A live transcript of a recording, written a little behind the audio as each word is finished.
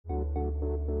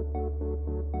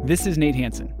This is Nate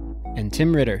Hansen. And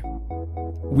Tim Ritter.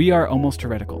 We are Almost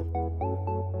Heretical.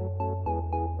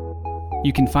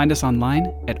 You can find us online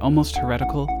at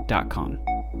almostheretical.com.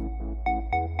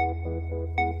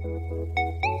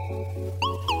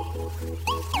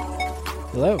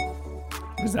 Hello.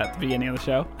 Was that the beginning of the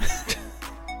show?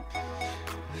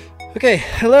 Okay,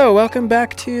 hello, welcome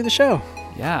back to the show.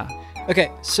 Yeah.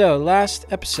 Okay, so last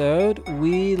episode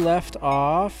we left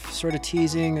off sort of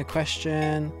teasing a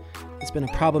question. It's been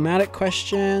a problematic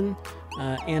question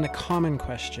and a common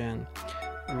question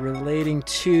relating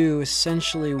to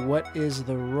essentially what is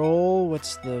the role,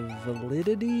 what's the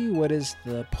validity, what is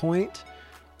the point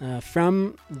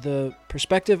from the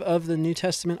perspective of the New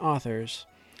Testament authors.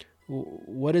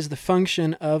 What is the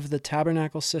function of the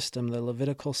tabernacle system, the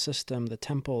Levitical system, the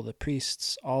temple, the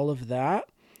priests, all of that?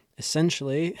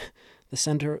 Essentially, the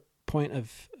center point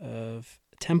of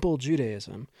temple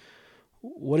Judaism.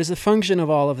 What is the function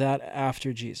of all of that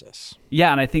after Jesus?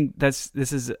 Yeah, and I think this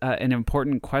is an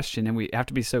important question, and we have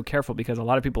to be so careful because a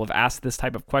lot of people have asked this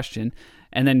type of question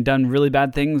and then done really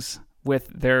bad things with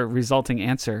their resulting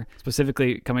answer,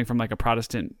 specifically coming from like a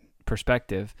Protestant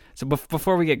perspective. So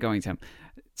before we get going, Tim,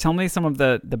 tell me some of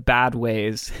the bad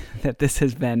ways that this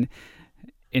has been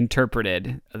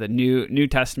interpreted. The New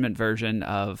Testament version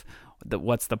of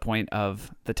what's the point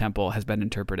of the temple has been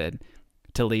interpreted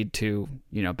to lead to,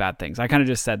 bad things. I kind of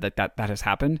just said that has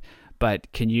happened,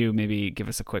 but can you maybe give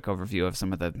us a quick overview of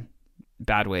some of the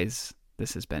bad ways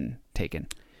this has been taken?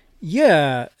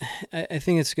 Yeah, I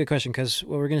think it's a good question because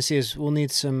what we're going to see is we'll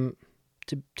need to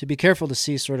be careful to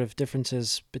see sort of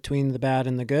differences between the bad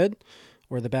and the good,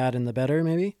 or the bad and the better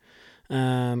maybe.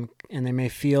 And they may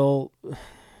feel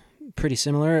pretty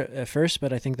similar at first,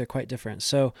 but I think they're quite different.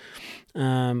 So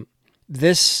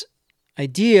this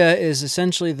idea is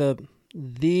essentially the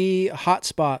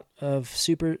hotspot of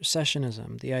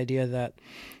supersessionism, the idea that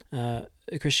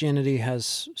Christianity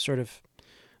has sort of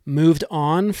moved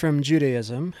on from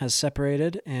Judaism, has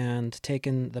separated and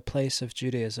taken the place of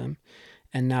Judaism,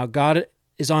 and now God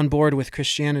is on board with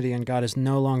Christianity and God is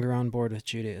no longer on board with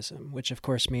Judaism, which of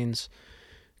course means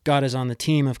God is on the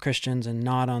team of Christians and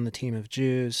not on the team of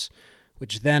Jews,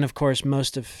 which then, of course,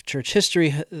 most of church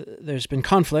history, there's been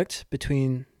conflict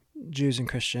between Jews and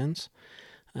Christians,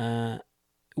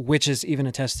 which is even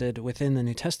attested within the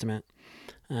New Testament,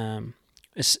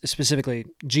 specifically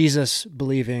Jesus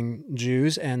believing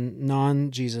Jews and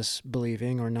non-Jesus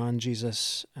believing or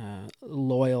non-Jesus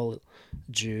loyal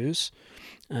Jews.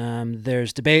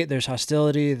 There's debate, there's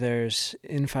hostility, there's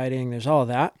infighting, there's all of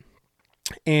that.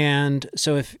 And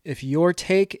so if your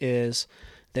take is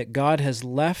that God has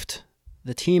left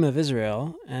the team of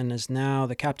Israel and is now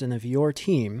the captain of your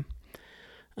team,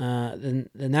 then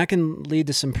that can lead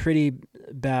to some pretty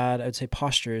bad, I'd say,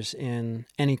 postures in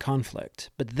any conflict.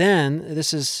 But then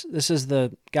this is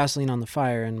the gasoline on the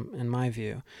fire, in my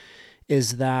view,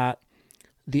 is that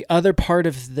the other part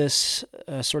of this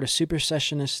sort of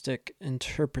supersessionistic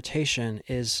interpretation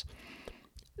is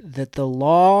that the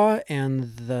law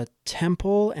and the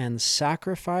temple and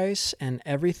sacrifice and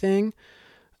everything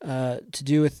to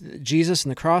do with Jesus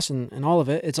and the cross and all of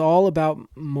it, it's all about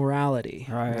morality,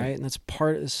 right? And that's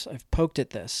I've poked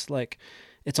at this, like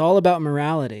it's all about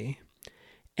morality.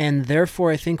 And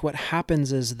therefore I think what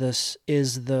happens is the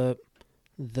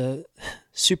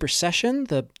supersession,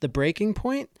 the breaking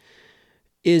point,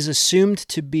 is assumed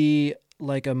to be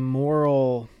like a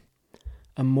moral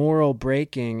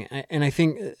breaking. And I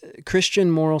think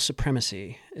Christian moral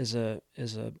supremacy is a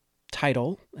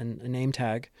title and a name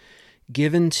tag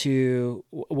given to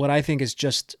what I think is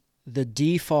just the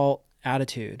default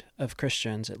attitude of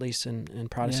Christians, at least in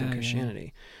Protestant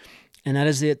Christianity. Yeah. And that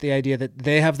is the idea that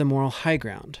they have the moral high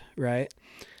ground, right?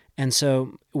 And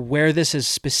so where this is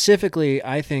specifically,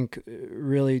 I think,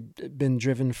 really been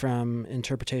driven from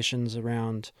interpretations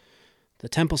around the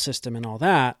temple system and all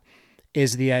that,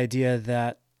 is the idea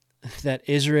that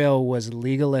Israel was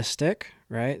legalistic,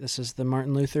 right? This is the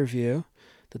Martin Luther view,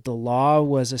 that the law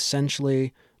was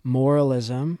essentially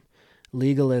moralism,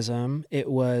 legalism. It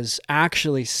was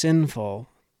actually sinful,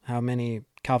 how many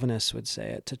Calvinists would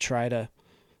say it, to try to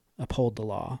uphold the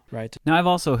law, right? Now, I've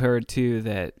also heard, too,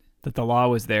 that the law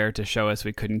was there to show us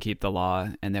we couldn't keep the law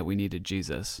and that we needed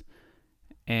Jesus.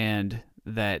 And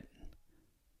that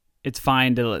it's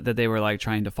fine that they were like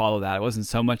trying to follow that. It wasn't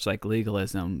so much like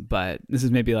legalism, but this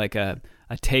is maybe like a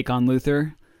take on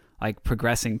Luther, like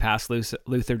progressing past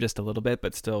Luther just a little bit,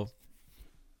 but still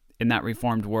in that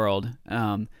reformed world.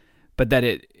 But that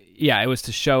it was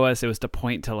to show us, it was to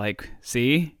point to like,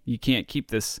 see, you can't keep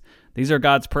this. These are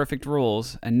God's perfect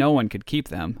rules and no one could keep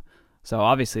them. So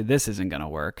obviously this isn't going to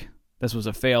work. This was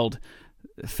a failed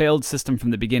failed system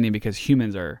from the beginning because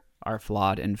humans are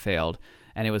flawed and failed,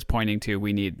 and it was pointing to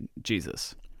we need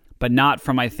Jesus, but not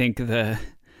from, I think, the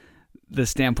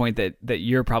standpoint that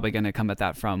you're probably going to come at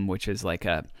that from, which is like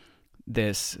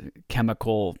this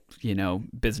chemical,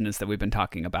 business that we've been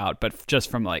talking about, but just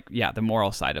from like, the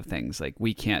moral side of things. Like,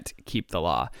 we can't keep the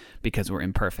law because we're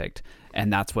imperfect,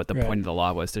 and that's what the point of the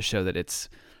law was, to show that it's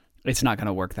not going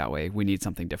to work that way. We need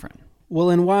something different. Well,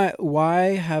 and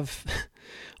why have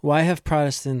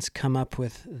Protestants come up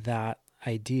with that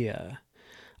idea?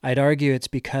 I'd argue it's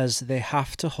because they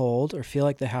have to hold, or feel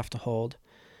like they have to hold,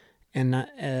 and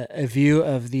a view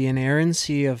of the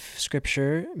inerrancy of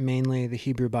Scripture, mainly the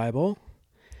Hebrew Bible,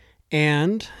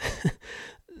 and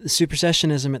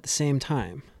supersessionism at the same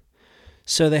time.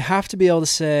 So they have to be able to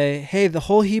say, hey, the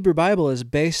whole Hebrew Bible is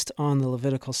based on the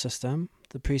Levitical system,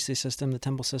 the priestly system, the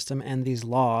temple system, and these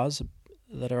laws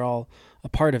that are all a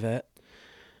part of it.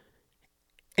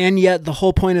 And yet the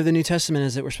whole point of the New Testament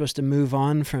is that we're supposed to move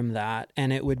on from that,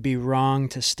 and it would be wrong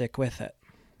to stick with it,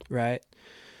 right?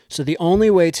 So the only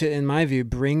way to, in my view,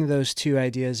 bring those two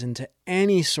ideas into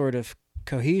any sort of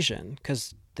cohesion,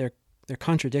 because they're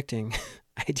contradicting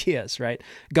ideas, right?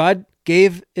 God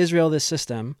gave Israel this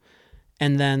system,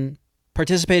 and then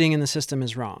participating in the system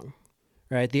is wrong,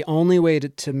 right? The only way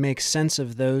to make sense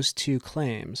of those two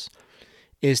claims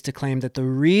is to claim that the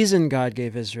reason God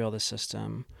gave Israel the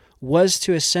system was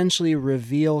to essentially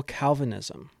reveal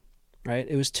Calvinism, right?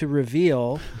 It was to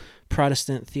reveal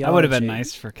Protestant theology. That would have been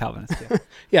nice for Calvinists. Yeah.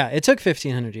 Yeah, it took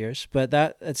 1,500 years, but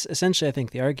that's essentially, I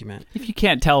think, the argument. If you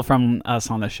can't tell from us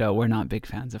on the show, we're not big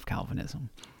fans of Calvinism.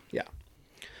 Yeah.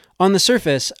 On the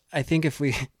surface, I think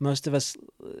most of us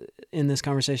in this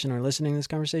conversation or listening to this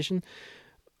conversation,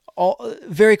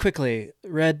 very quickly,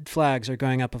 red flags are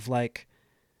going up of like,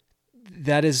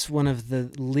 that is one of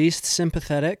the least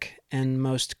sympathetic and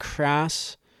most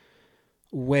crass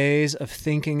ways of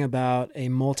thinking about a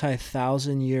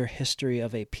multi-thousand-year history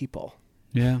of a people.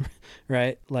 Yeah.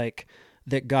 Right? Like,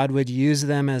 that God would use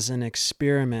them as an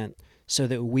experiment so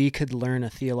that we could learn a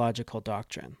theological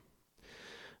doctrine.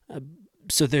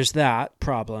 So there's that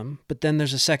problem, but then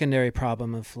there's a secondary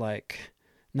problem of like,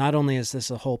 not only is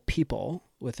this a whole people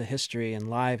with a history and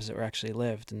lives that were actually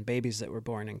lived and babies that were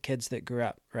born and kids that grew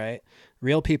up, right?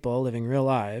 Real people living real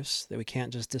lives that we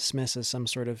can't just dismiss as some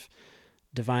sort of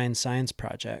divine science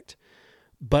project.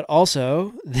 But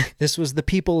also, this was the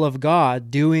people of God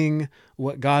doing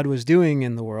what God was doing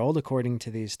in the world, according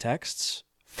to these texts,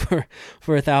 for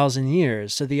 1,000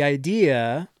 years. So the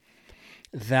idea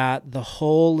that the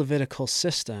whole Levitical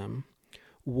system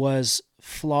was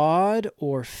flawed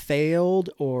or failed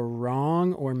or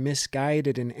wrong or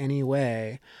misguided in any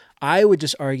way, I would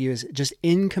just argue is just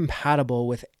incompatible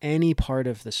with any part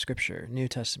of the Scripture, New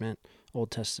Testament,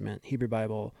 Old Testament, Hebrew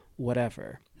Bible,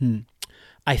 whatever.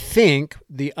 I think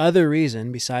the other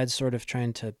reason, besides sort of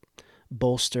trying to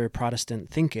bolster Protestant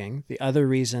thinking, the other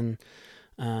reason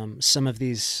some of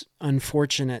these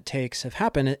unfortunate takes have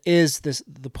happened is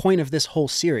the point of this whole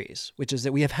series, which is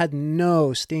that we have had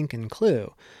no stinking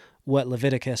clue what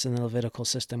Leviticus and the Levitical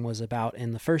system was about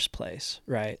in the first place,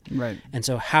 right? Right. And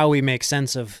so how we make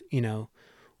sense of,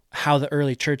 how the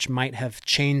early church might have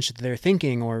changed their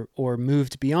thinking or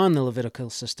moved beyond the Levitical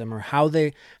system, or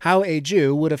how a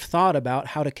Jew would have thought about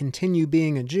how to continue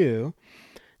being a Jew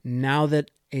now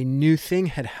that a new thing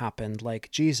had happened, like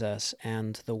Jesus,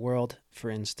 and the world, for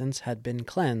instance, had been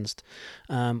cleansed.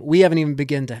 We haven't even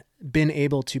been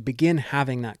able to begin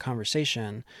having that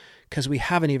conversation because we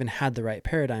haven't even had the right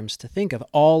paradigms to think of.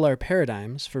 All our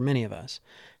paradigms, for many of us,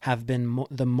 have been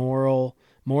the moral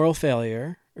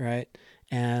failure, right?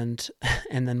 And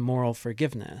then moral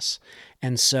forgiveness.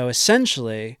 And so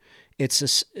essentially, it's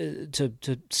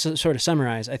to sort of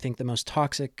summarize, I think the most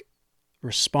toxic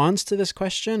response to this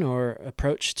question or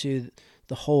approach to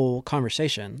the whole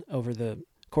conversation over the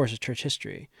course of church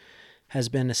history has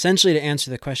been essentially to answer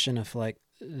the question of like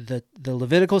the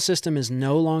Levitical system is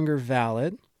no longer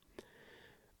valid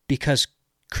because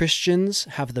Christians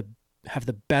have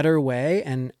the better way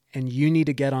and you need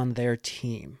to get on their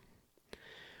team,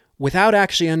 without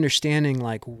actually understanding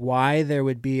like why there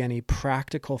would be any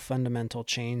practical fundamental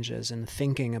changes in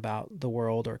thinking about the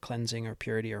world or cleansing or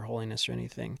purity or holiness or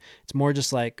anything. It's more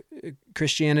just like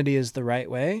Christianity is the right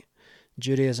way,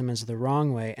 Judaism is the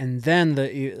wrong way. And then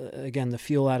the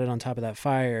fuel added on top of that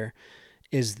fire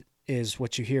is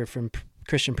what you hear from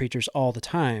Christian preachers all the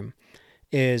time,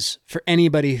 is for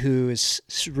anybody who is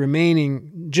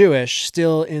remaining Jewish,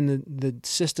 still in the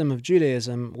system of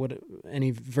Judaism,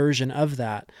 any version of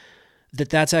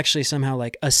that's actually somehow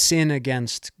like a sin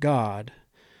against God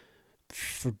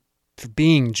for for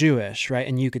being Jewish, right?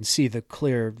 And you can see the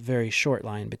clear, very short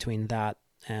line between that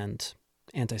and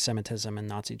anti-Semitism in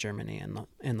Nazi Germany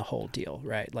and the whole deal,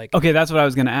 right? Like, okay, that's what I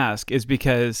was going to ask, is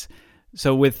because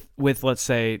so with let's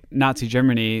say Nazi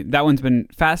Germany, that one's been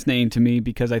fascinating to me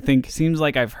because I think seems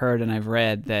like I've heard and I've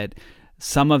read that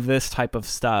some of this type of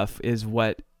stuff is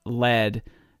what led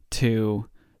to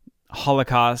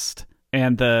Holocaust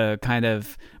and the kind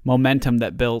of momentum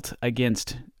that built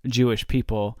against Jewish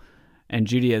people and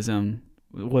Judaism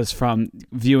was from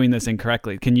viewing this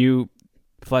incorrectly. Can you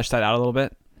flesh that out a little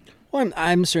bit? Well,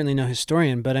 I'm certainly no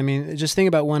historian, but I mean, just think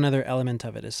about one other element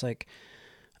of it. It's like,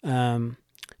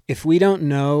 if we don't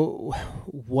know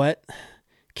what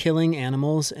killing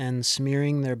animals and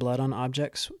smearing their blood on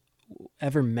objects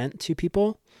ever meant to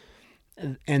people,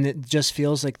 and it just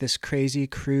feels like this crazy,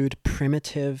 crude,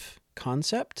 primitive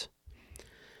concept,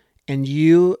 and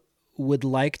you would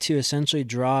like to essentially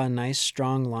draw a nice,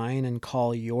 strong line and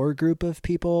call your group of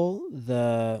people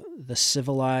the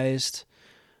civilized,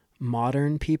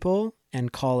 modern people,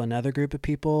 and call another group of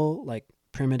people like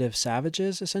primitive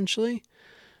savages, essentially,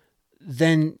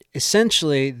 then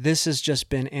essentially this has just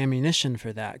been ammunition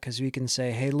for that, because we can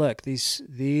say, hey, look,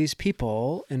 these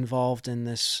people involved in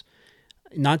this,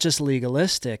 not just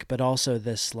legalistic, but also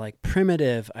this like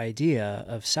primitive idea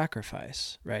of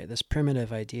sacrifice, right? This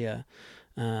primitive idea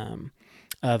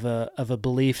of a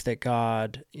belief that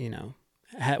God,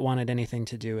 wanted anything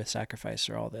to do with sacrifice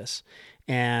or all this.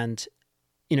 And,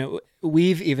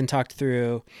 we've even talked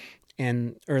through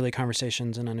in early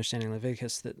conversations and understanding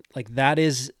Leviticus that like that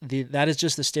is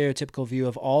just the stereotypical view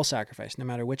of all sacrifice, no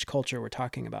matter which culture we're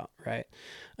talking about, right?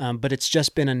 But it's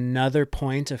just been another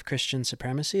point of Christian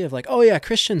supremacy of like, oh yeah,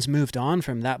 Christians moved on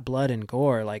from that blood and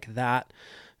gore, like that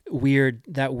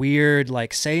weird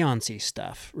like seance-y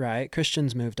stuff, right?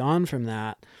 Christians moved on from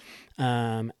that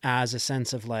as a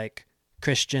sense of like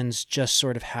Christians just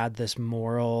sort of had this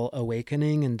moral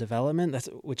awakening and development,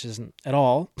 which isn't at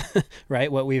all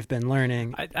right what we've been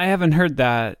learning. I haven't heard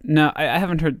that. No, I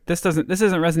haven't heard this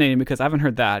isn't resonating because I haven't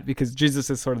heard that, because Jesus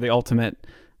is sort of the ultimate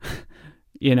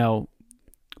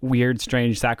weird,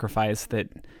 strange sacrifice that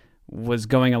was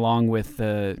going along with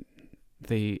the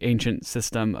ancient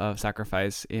system of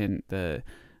sacrifice in the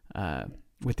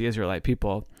with the Israelite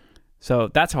people. So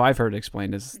that's how I've heard it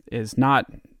explained, is not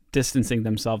distancing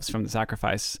themselves from the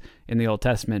sacrifice in the Old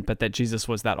Testament, but that Jesus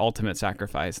was that ultimate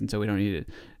sacrifice, and so we don't need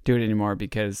to do it anymore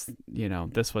because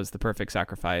this was the perfect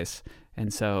sacrifice.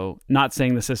 And so not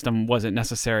saying the system wasn't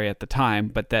necessary at the time,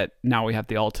 but that now we have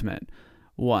the ultimate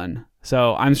one.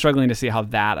 So I'm struggling to see how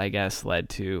that, I guess, led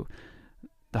to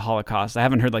the Holocaust. I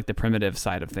haven't heard like the primitive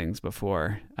side of things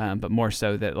before, but more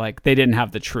so that like they didn't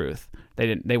have the truth.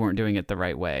 They weren't doing it the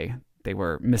right way. They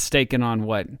were mistaken on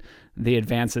what the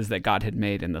advances that God had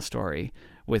made in the story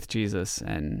with Jesus.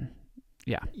 And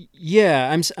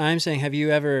yeah, I'm saying, have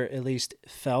you ever at least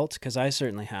felt, because I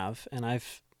certainly have, and I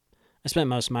spent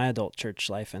most of my adult church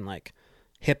life in like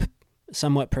hip,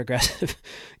 somewhat progressive,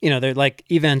 they're like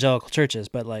evangelical churches,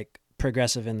 but like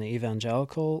progressive in the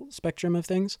evangelical spectrum of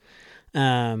things.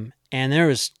 And there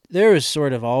was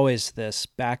sort of always this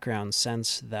background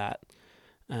sense that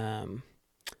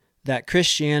that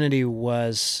Christianity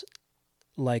was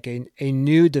like a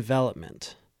new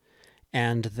development,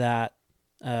 and that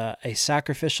a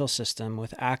sacrificial system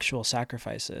with actual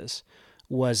sacrifices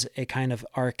was a kind of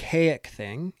archaic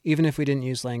thing, even if we didn't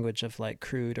use language of like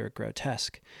crude or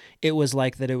grotesque. It was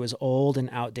like that it was old and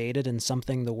outdated and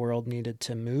something the world needed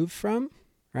to move from,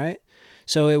 right?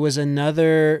 So it was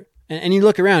another, and you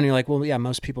look around and you're like, well, yeah,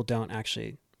 most people don't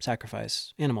actually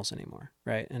sacrifice animals anymore,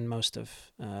 right? And most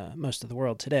of the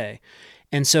world today.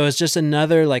 And so it's just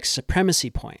another like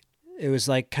supremacy point. It was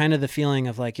like kind of the feeling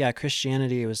of like, yeah,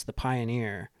 Christianity was the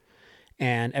pioneer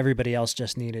and everybody else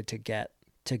just needed to get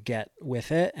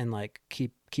with it and like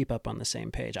keep up on the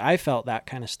same page. I felt that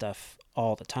kind of stuff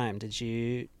all the time. Did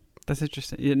you? That's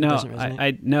interesting.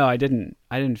 I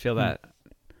didn't feel that.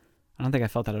 I don't think I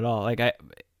felt that at all. Like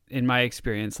in my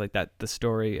experience, like that, the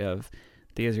story of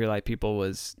the Israelite people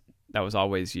was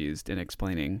always used in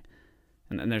explaining,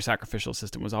 and their sacrificial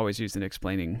system was always used in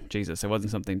explaining Jesus. It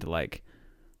wasn't something to like,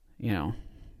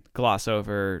 gloss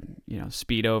over,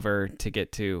 speed over to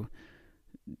get to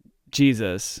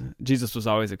Jesus. Jesus was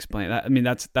always explained. I mean,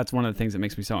 that's one of the things that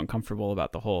makes me so uncomfortable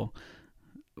about the whole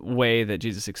way that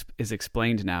Jesus is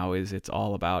explained now. Is it's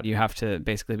all about, you have to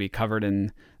basically be covered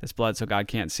in this blood so God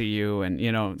can't see you, and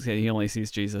he only sees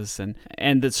Jesus,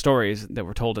 and the stories that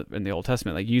were told in the Old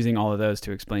Testament, like using all of those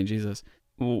to explain Jesus.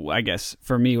 I guess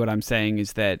for me, what I'm saying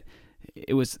is that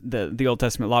it was the Old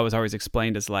Testament law was always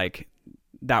explained as like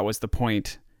that was the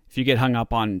point. If you get hung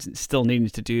up on still needing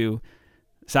to do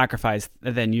sacrifice,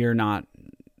 then you're not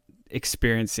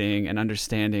experiencing and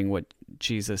understanding what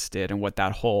Jesus did and what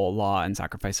that whole law and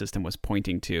sacrifice system was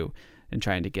pointing to and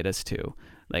trying to get us to.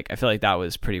 Like, I feel like that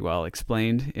was pretty well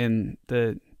explained in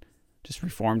the just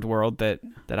Reformed world that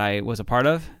I was a part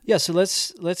of. Yeah, so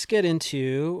let's get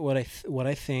into what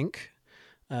I think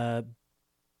the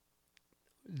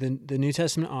New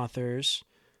Testament authors,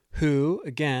 who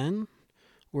again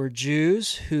were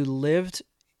Jews who lived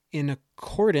in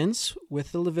accordance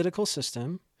with the Levitical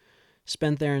system,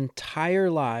 spent their entire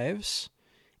lives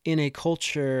in a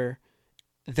culture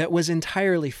that was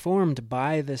entirely formed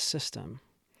by this system,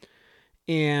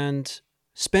 and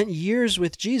spent years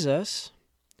with Jesus,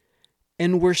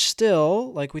 and were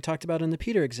still, like we talked about in the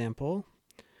Peter example,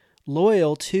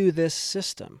 loyal to this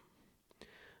system.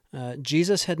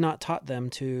 Jesus had not taught them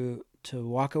to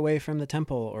walk away from the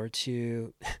temple or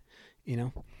to,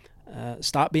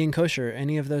 stop being kosher,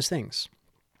 any of those things.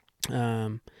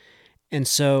 And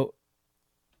so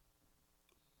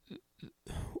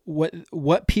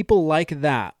what people like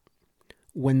that,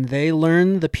 when they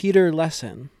learn the Peter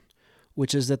lesson,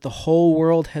 which is that the whole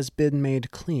world has been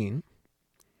made clean,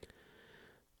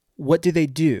 what do they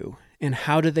do? And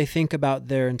how do they think about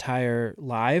their entire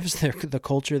lives, the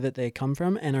culture that they come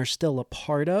from and are still a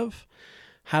part of?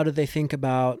 How do they think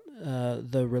about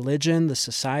the religion, the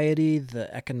society,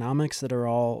 the economics that are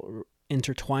all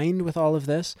intertwined with all of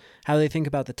this? How do they think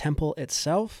about the temple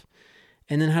itself?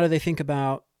 And then how do they think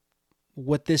about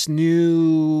what this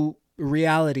new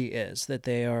reality is that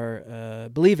they are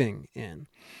believing in?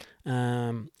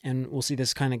 And we'll see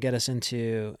this kind of get us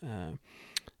into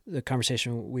the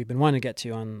conversation we've been wanting to get to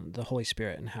on the Holy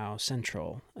Spirit and how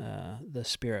central the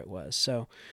Spirit was. So,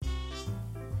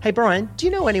 hey Brian, do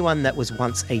you know anyone that was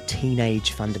once a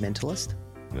teenage fundamentalist?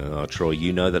 Oh, Troy,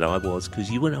 you know that I was, because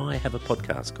you and I have a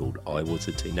podcast called I Was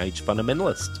a Teenage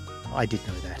Fundamentalist. I did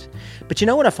know that. But you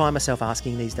know what I find myself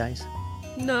asking these days?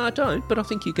 No, I don't, but I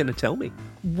think you're going to tell me.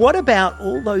 What about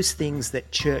all those things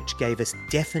that church gave us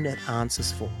definite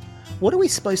answers for? What are we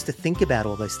supposed to think about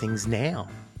all those things now?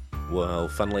 Well,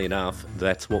 funnily enough,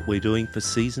 that's what we're doing for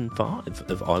Season 5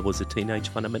 of I Was a Teenage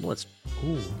Fundamentalist.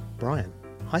 Ooh, Brian,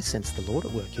 I sense the Lord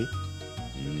at work here.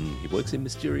 He works in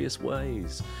mysterious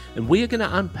ways. And we are going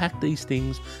to unpack these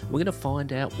things. We're going to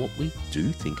find out what we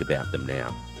do think about them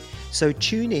now. So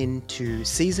tune in to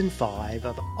Season 5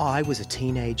 of I Was a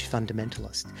Teenage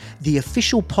Fundamentalist, the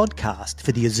official podcast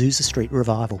for the Azusa Street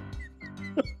Revival.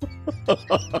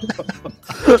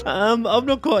 I'm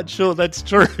not quite sure that's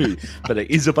true, but it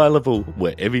is available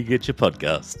wherever you get your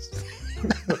podcasts.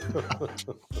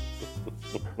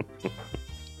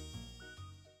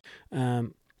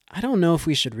 I don't know if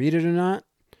we should read it or not,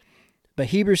 but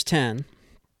Hebrews 10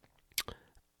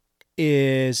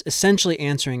 is essentially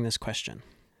answering this question.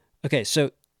 Okay,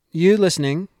 so you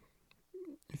listening,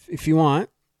 if you want,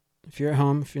 if you're at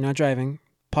home, if you're not driving,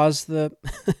 pause the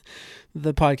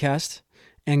the podcast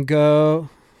and go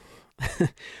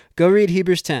read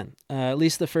Hebrews 10, at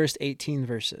least the first 18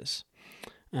 verses.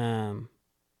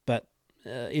 But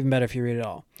even better if you read it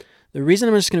all. The reason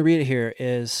I'm just going to read it here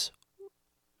is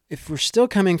if we're still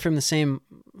coming from the same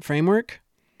framework,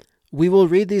 we will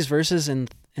read these verses and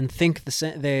think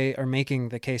they are making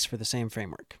the case for the same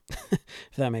framework,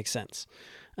 if that makes sense.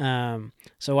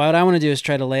 So what I want to do is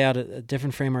try to lay out a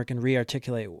different framework and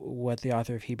re-articulate what the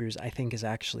author of Hebrews I think is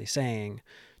actually saying,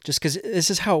 just because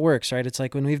this is how it works, right? It's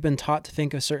like when we've been taught to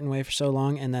think a certain way for so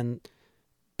long and then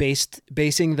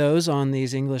basing those on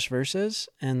these English verses,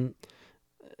 and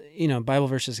Bible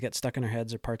verses get stuck in our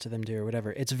heads or parts of them do or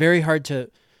whatever. It's very hard to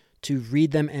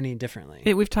read them any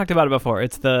differently. We've talked about it before.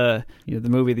 It's the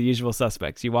movie The Usual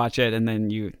Suspects. You watch it and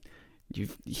then you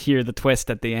hear the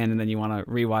twist at the end and then you want to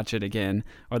rewatch it again,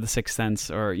 or The Sixth Sense,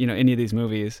 or any of these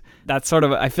movies. That's sort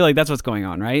of, I feel like that's what's going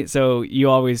on, right? So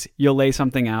you'll lay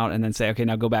something out and then say, okay,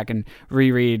 now go back and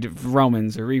reread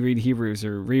Romans or reread Hebrews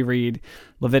or reread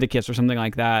Leviticus or something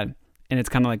like that. And it's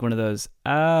kind of like one of those,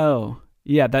 oh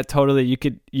yeah, that totally, you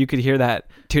could hear that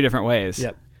two different ways.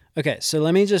 Yep. Okay, so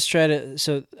let me just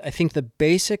so I think the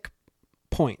basic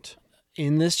point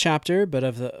in this chapter, but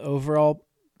of the overall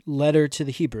letter to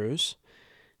the Hebrews,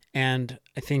 and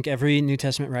I think every New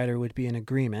Testament writer would be in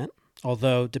agreement,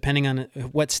 although depending on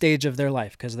what stage of their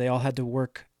life, because they all had to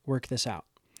work this out.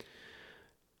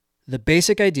 The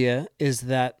basic idea is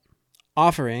that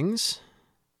offerings,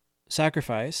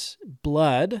 sacrifice,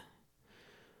 blood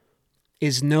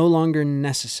is no longer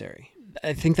necessary.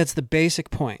 I think that's the basic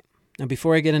point. Now,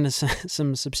 before I get into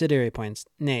some subsidiary points,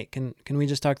 Nate, can we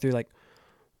just talk through,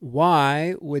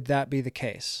 why would that be the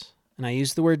case? And I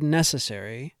use the word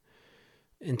necessary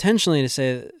intentionally to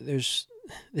say that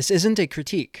this isn't a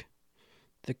critique.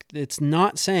 It's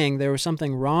not saying there was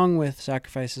something wrong with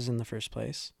sacrifices in the first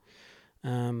place.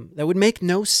 That would make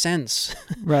no sense.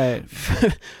 Right.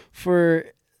 for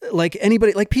like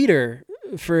anybody, like Peter,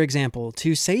 for example,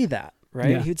 to say that, right?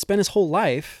 Yeah. He'd spent his whole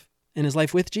life in his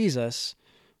life with Jesus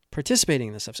participating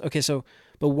in this stuff. Okay,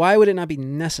 but why would it not be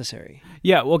necessary?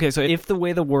 Yeah, well, okay, so if the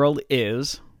way the world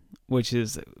is, which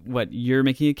is what you're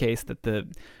making a case that the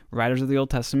writers of the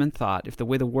Old Testament thought, if the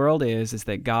way the world is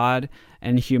that God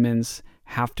and humans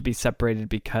have to be separated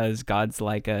because God's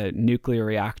like a nuclear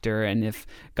reactor, and if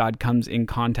God comes in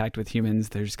contact with humans,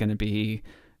 there's going to be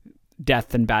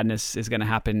death and badness is going to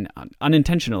happen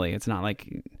unintentionally. It's not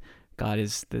like God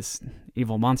is this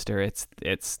evil monster. It's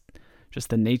just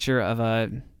the nature of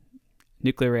a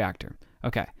nuclear reactor.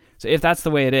 Okay, so if that's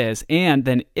the way it is, and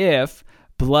then if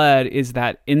blood is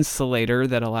that insulator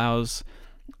that allows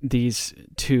these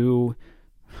two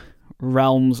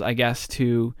realms, I guess,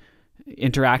 to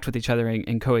interact with each other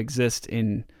and coexist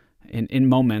in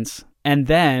moments. And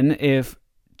then if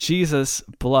Jesus'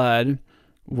 blood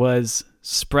was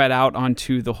spread out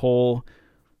onto the whole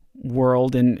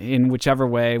world in whichever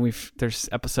way, there's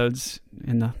episodes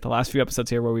in the last few episodes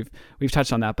here where we've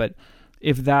touched on that, but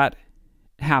if that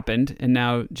happened and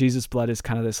now Jesus' blood is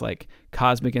kind of this like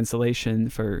cosmic insulation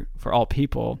for all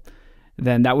people,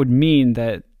 then that would mean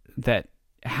that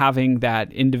having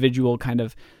that individual kind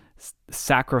of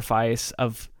sacrifice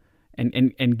of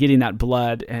and getting that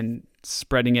blood and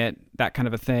spreading it, that kind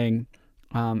of a thing,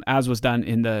 as was done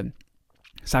in the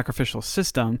sacrificial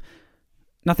system,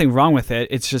 nothing wrong with it.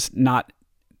 It's just not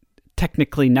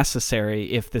technically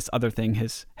necessary if this other thing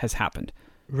has happened.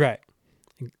 Right.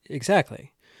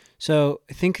 Exactly. So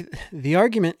I think the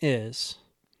argument is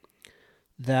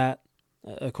that,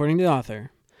 according to the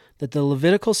author, that the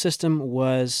Levitical system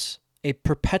was a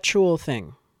perpetual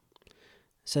thing.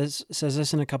 Says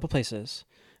this in a couple places,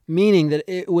 meaning that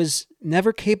it was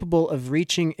never capable of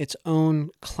reaching its own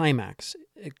climax,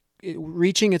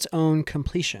 reaching its own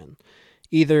completion,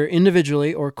 either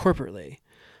individually or corporately.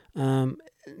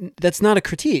 That's not a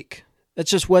critique. That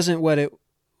just wasn't what it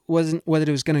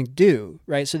was going to do,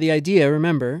 right? So the idea,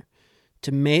 remember,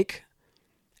 to make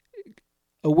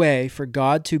a way for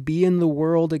God to be in the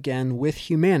world again with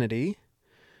humanity,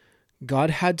 God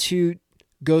had to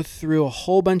go through a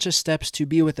whole bunch of steps to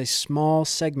be with a small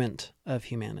segment of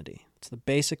humanity. It's the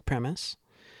basic premise.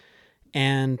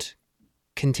 And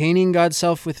containing God's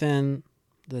self within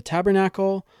the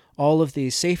tabernacle, all of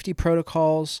these safety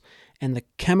protocols, and the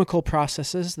chemical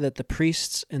processes that the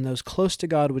priests and those close to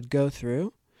God would go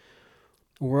through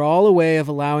were all a way of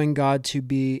allowing God to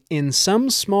be, in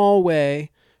some small way,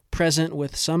 present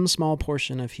with some small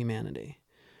portion of humanity.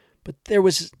 But there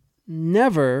was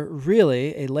never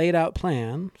really a laid out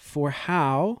plan for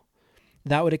how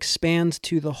that would expand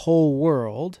to the whole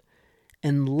world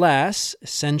unless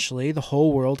essentially the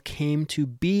whole world came to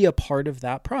be a part of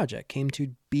that project, came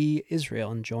to be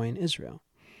Israel and join Israel.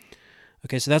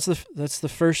 Okay, so that's the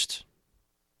first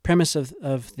premise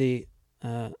of the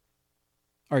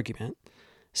argument.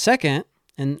 Second,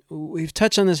 and we've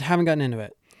touched on this, haven't gotten into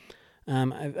it.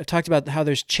 I've talked about how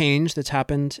there's change that's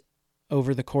happened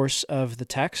over the course of the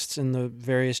texts and the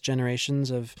various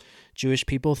generations of Jewish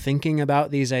people thinking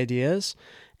about these ideas.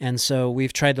 And so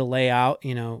we've tried to lay out,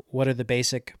 what are the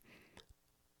basic,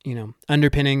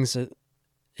 underpinnings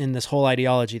in this whole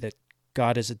ideology that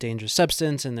God is a dangerous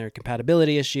substance and there are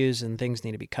compatibility issues and things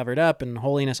need to be covered up and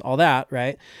holiness, all that,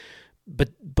 right?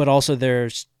 But also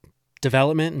there's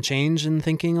development and change in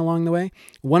thinking along the way.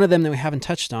 One of them that we haven't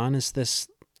touched on is this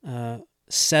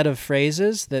set of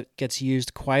phrases that gets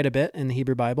used quite a bit in the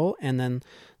Hebrew Bible, and then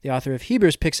the author of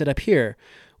Hebrews picks it up here,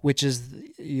 which is,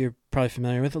 you're probably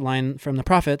familiar with, the line from the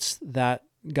prophets that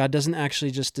God doesn't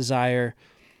actually just desire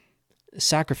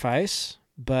sacrifice,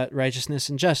 but righteousness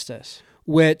and justice,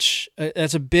 which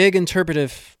that's a big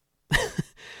interpretive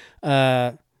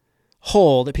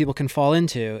hole that people can fall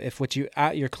into if what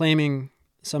you're claiming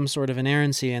some sort of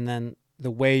inerrancy, and then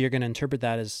the way you're going to interpret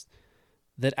that is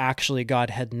that actually God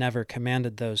had never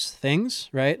commanded those things,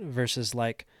 right? Versus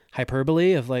like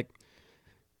hyperbole of like,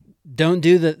 don't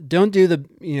do the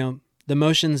the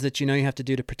motions that you have to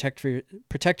do to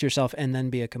protect yourself and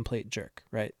then be a complete jerk,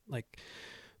 right? Like,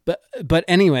 but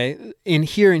anyway, in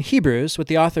Hebrews, what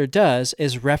the author does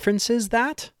is references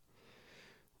that,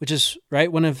 which is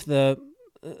right one of the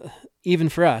even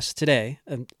for us today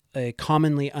a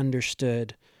commonly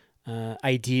understood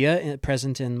idea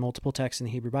present in multiple texts in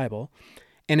the Hebrew Bible.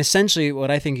 And essentially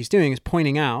what I think he's doing is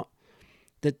pointing out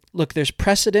that, look, there's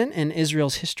precedent in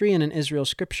Israel's history and in Israel's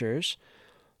scriptures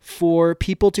for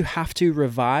people to have to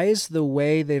revise the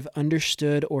way they've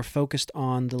understood or focused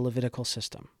on the Levitical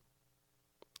system.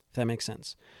 if that makes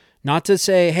sense. Not to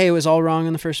say, hey, it was all wrong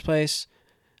in the first place.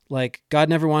 Like, God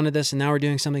never wanted this and now we're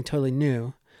doing something totally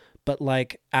new. But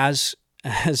like, as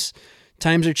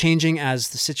times are changing, as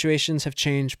the situations have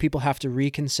changed, people have to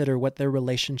reconsider what their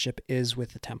relationship is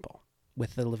with the temple,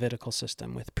 with the Levitical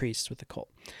system, with priests, with the cult.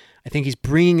 I think he's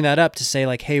bringing that up to say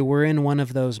like, hey, we're in one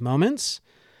of those moments.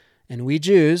 And we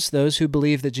Jews, those who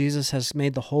believe that Jesus has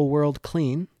made the whole world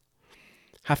clean,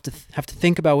 have to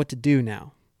think about what to do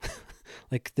now.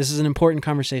 Like, this is an important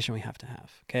conversation we have to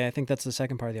have. Okay, I think that's the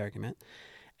second part of the argument.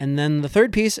 And then the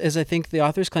third piece is, I think the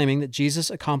author's claiming that Jesus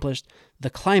accomplished the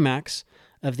climax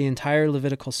of the entire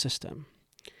Levitical system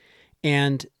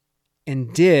and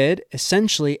did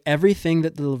essentially everything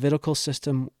that the Levitical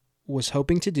system was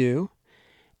hoping to do,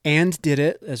 and did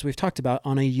it, as we've talked about,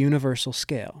 on a universal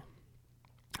scale.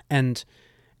 And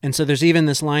so there's even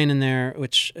this line in there,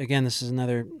 which, again, this is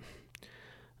another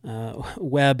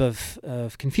web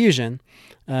of confusion.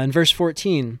 In verse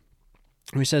 14,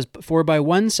 where he says, "For by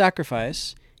one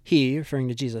sacrifice, he," referring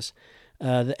to Jesus,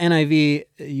 the NIV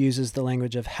uses the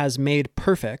language of "has made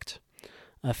perfect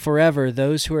forever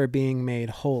those who are being made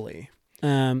holy."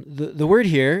 The word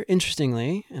here,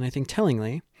 interestingly, and I think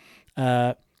tellingly,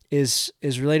 is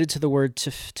related to the word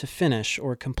to finish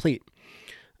or complete.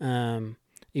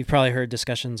 You've probably heard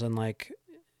discussions on like,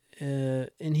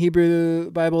 in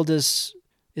Hebrew Bible,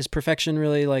 is perfection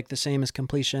really like the same as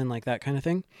completion, like that kind of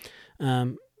thing?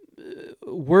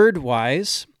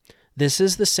 Word-wise, this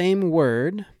is the same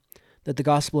word that the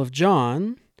Gospel of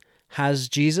John has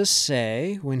Jesus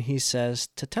say when he says,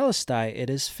 "Tetelestai," it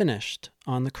is finished,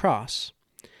 on the cross.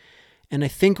 And I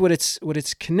think what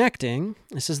it's connecting,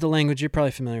 this is the language you're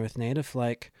probably familiar with, Nate, of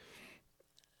like,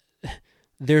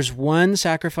 there's one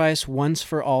sacrifice once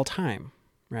for all time,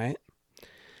 right?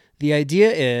 The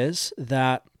idea is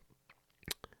that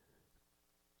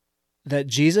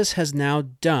Jesus has now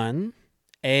done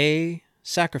a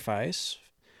sacrifice,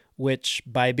 which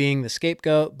by being the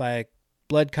scapegoat, by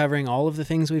blood covering, all of the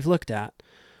things we've looked at,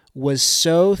 was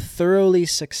so thoroughly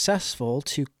successful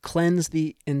to cleanse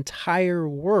the entire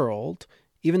world,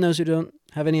 even those who don't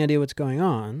have any idea what's going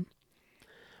on,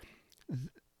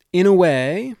 in a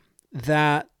way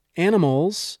that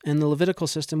animals and the Levitical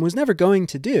system was never going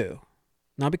to do.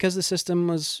 Not because the system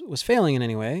was failing in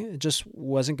any way, it just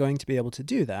wasn't going to be able to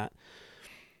do that.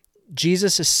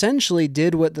 Jesus essentially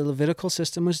did what the Levitical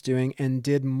system was doing and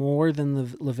did more than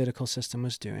the Levitical system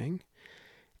was doing.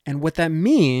 And what that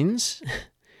means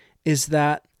is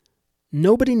that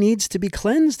nobody needs to be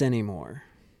cleansed anymore.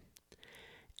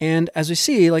 And as we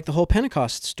see, like the whole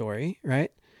Pentecost story,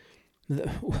 right?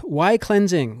 Why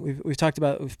cleansing? We've talked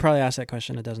about, we've probably asked that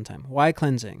question a dozen times. Why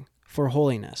cleansing? For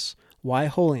holiness. Why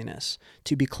holiness?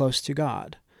 To be close to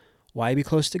God. Why be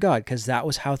close to God? Because that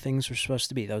was how things were supposed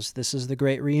to be. This is the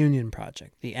great reunion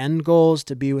project. The end goal is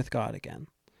to be with God again.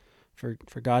 For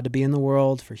God to be in the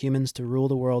world, for humans to rule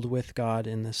the world with God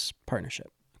in this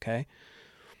partnership. Okay?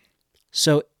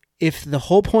 So if the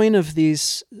whole point of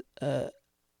these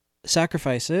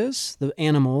sacrifices, the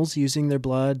animals using their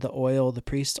blood, the oil, the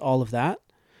priests, all of that,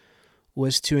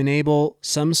 was to enable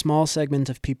some small segment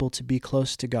of people to be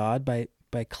close to God by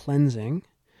cleansing,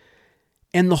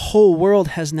 and the whole world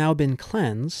has now been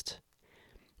cleansed,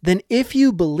 then if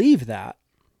you believe that,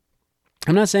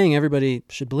 I'm not saying everybody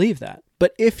should believe that,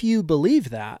 but if you believe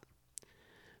that,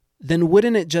 then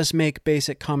wouldn't it just make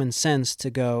basic common sense to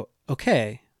go,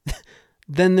 okay,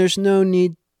 then there's no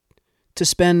need to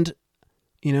spend,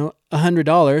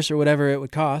 $100 or whatever it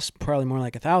would cost, probably more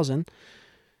like $1,000,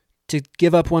 to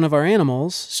give up one of our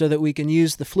animals so that we can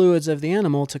use the fluids of the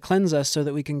animal to cleanse us so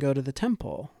that we can go to the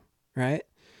temple, right?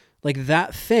 Like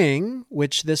that thing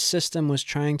which this system was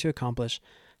trying to accomplish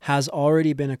has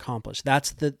already been accomplished.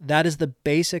 That is the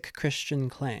basic Christian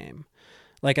claim.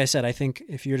 Like I said, I think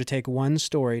if you were to take one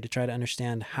story to try to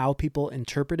understand how people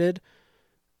interpreted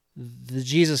the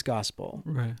Jesus gospel,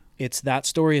 right, it's that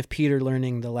story of Peter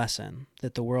learning the lesson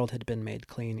that the world had been made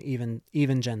clean,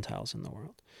 even Gentiles in the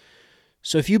world.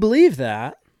 So if you believe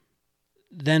that,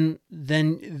 then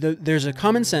there's a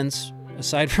common sense,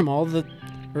 aside from all the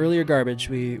earlier garbage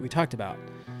we talked about,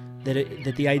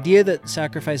 that the idea that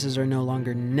sacrifices are no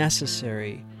longer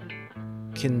necessary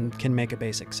can make a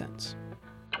basic sense.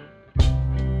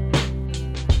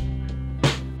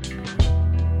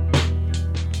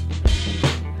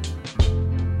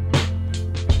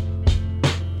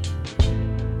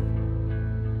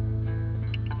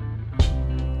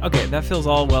 Okay, that feels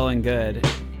all well and good.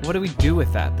 What do we do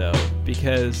with that, though?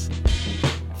 Because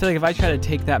I feel like if I try to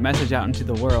take that message out into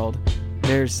the world,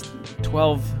 there's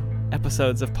 12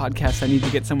 episodes of podcasts I need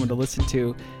to get someone to listen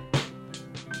to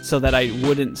so that I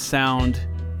wouldn't sound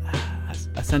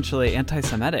essentially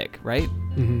anti-Semitic, right?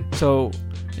 Mm-hmm. So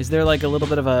is there like a little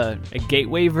bit of a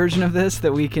gateway version of this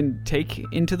that we can take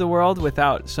into the world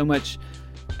without so much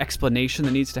explanation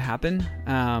that needs to happen?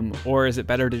 Or is it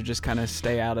better to just kind of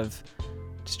stay out of,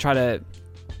 just try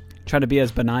to be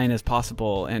as benign as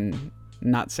possible and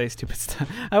not say stupid stuff?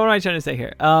 What am I trying to say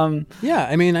here? Yeah,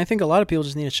 I mean, I think a lot of people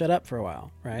just need to shut up for a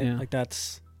while, right? Yeah. Like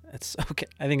it's okay.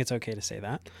 I think it's okay to say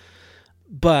that.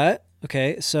 But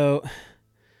okay, so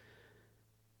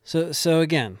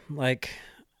again, like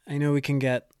I know we can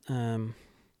get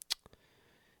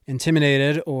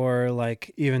intimidated or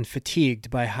like even fatigued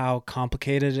by how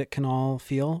complicated it can all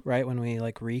feel, right? When we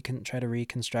like try to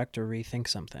reconstruct or rethink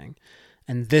something.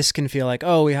 And this can feel like,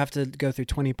 oh, we have to go through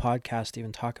 20 podcasts to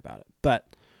even talk about it.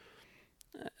 But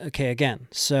okay, again,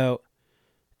 so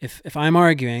if I'm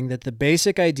arguing that the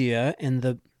basic idea and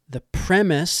the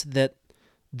premise that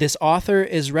this author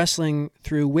is wrestling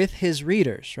through with his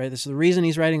readers, right? This is the reason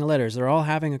he's writing letters. They're all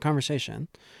having a conversation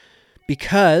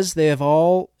because they have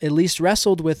all at least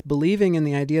wrestled with believing in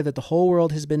the idea that the whole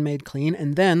world has been made clean.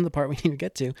 And then the part we need to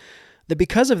get to, that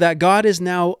because of that, God is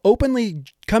now openly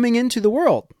coming into the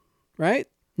world, right?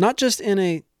 Not just in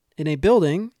a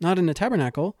building, not in a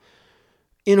tabernacle,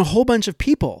 in a whole bunch of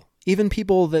people, even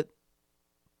people that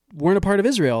weren't a part of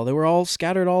Israel. They were all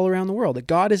scattered all around the world, that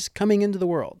God is coming into the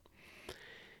world.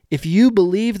 If you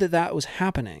believe that that was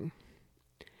happening,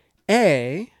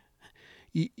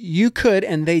 you could,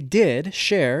 and they did,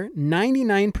 share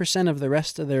 99% of the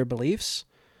rest of their beliefs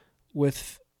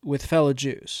with fellow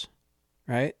Jews,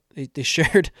 right? They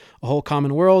shared a whole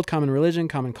common world, common religion,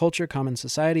 common culture, common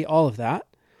society, all of that.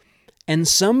 And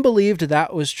some believed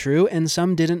that was true, and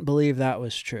some didn't believe that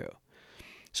was true.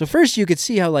 So first you could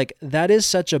see how like that is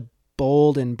such a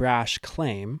bold and brash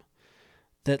claim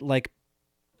that like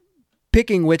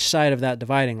picking which side of that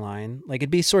dividing line, like it'd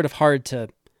be sort of hard to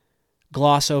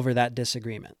gloss over that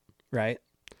disagreement, right?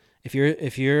 If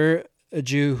you're a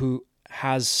Jew who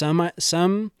has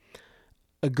some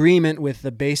agreement with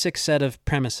the basic set of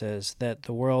premises that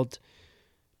the world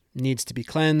needs to be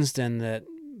cleansed and that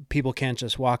people can't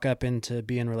just walk up into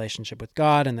be in relationship with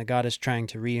God and that God is trying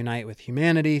to reunite with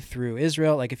humanity through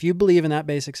Israel, like if you believe in that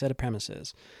basic set of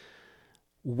premises,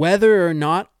 whether or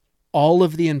not all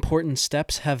of the important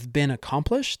steps have been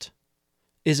accomplished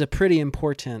is a pretty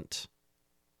important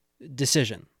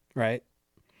decision, right?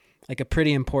 Like a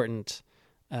pretty important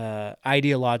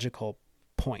ideological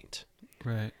point.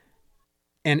 Right.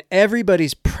 And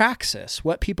everybody's praxis,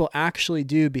 what people actually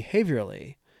do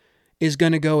behaviorally, is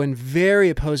going to go in very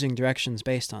opposing directions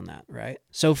based on that, right?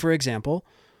 So for example,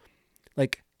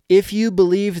 like if you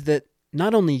believed that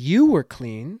not only you were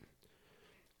clean,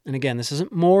 and again, this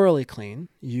isn't morally clean,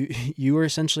 you were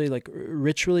essentially like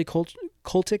ritually,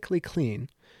 cultically clean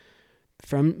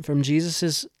from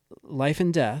Jesus's life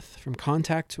and death, from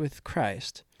contact with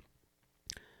Christ,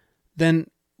 then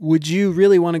would you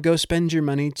really want to go spend your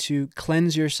money to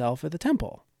cleanse yourself at the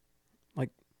temple? Like,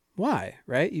 why,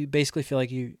 right? You basically feel like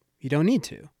you don't need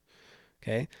to,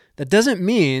 okay? That doesn't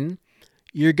mean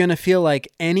you're going to feel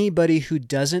like anybody who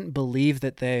doesn't believe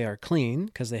that they are clean,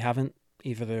 because they haven't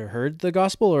either heard the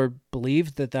gospel or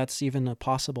believed that that's even a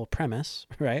possible premise,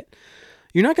 right?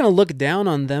 You're not going to look down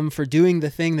on them for doing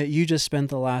the thing that you just spent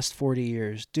the last 40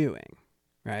 years doing,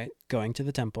 right? Going to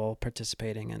the temple,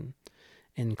 participating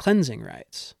in cleansing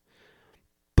rites.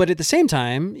 But at the same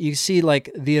time, you see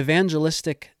like the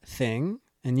evangelistic thing,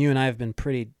 and you and I have been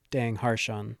pretty dang harsh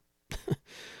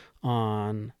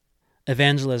on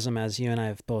evangelism as you and I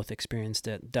have both experienced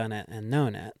it, done it, and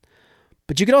known it.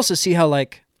 But you could also see how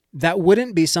like that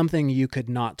wouldn't be something you could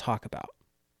not talk about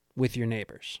with your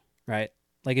neighbors, right?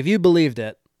 Like if you believed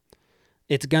it,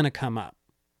 it's going to come up,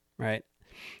 right?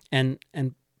 And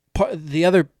the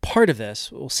other part of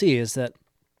this we'll see is that,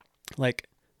 like,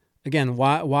 again,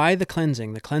 why the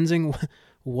cleansing? The cleansing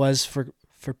was for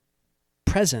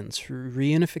presence, for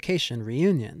reunification,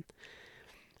 reunion.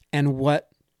 And what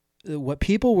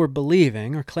people were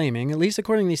believing or claiming, at least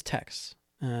according to these texts,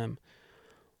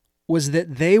 was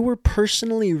that they were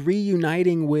personally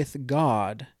reuniting with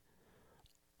God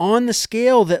on the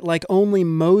scale that like only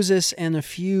Moses and a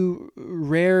few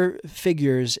rare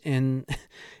figures in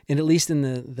at least in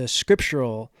the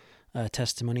scriptural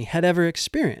testimony had ever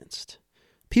experienced.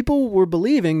 People were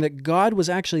believing that God was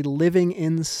actually living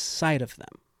inside of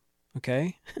them,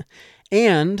 okay?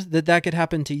 And that could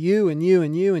happen to you and you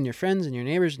and you and your friends and your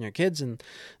neighbors and your kids and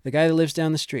the guy that lives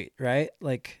down the street, right?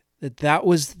 Like that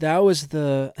was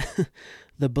the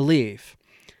the belief.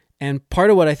 And part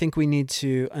of what I think we need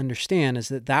to understand is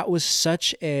that was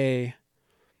such a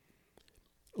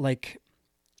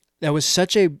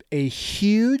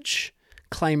huge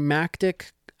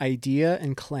climactic idea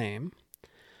and claim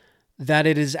that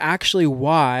it is actually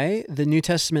why the New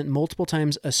Testament multiple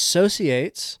times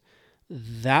associates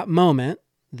that moment,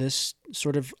 this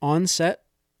sort of onset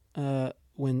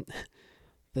when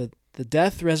the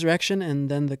death, resurrection, and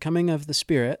then the coming of the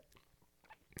Spirit,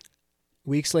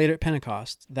 weeks later at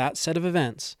Pentecost, that set of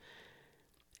events,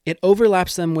 it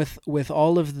overlaps them with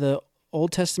all of the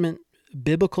Old Testament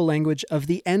biblical language of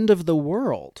the end of the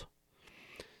world.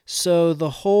 So the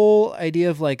whole idea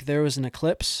of like there was an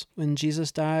eclipse when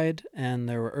Jesus died and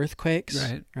there were earthquakes,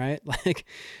 right? Like,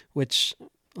 which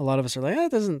a lot of us are like,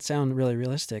 that doesn't sound really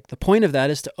realistic. The point of that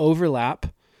is to overlap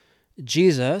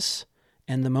Jesus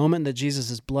and the moment that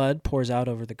Jesus' blood pours out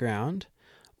over the ground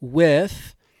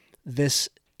with this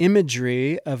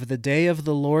imagery of the day of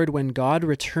the Lord when God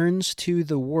returns to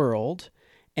the world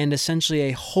and essentially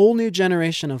a whole new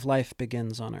generation of life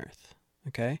begins on earth,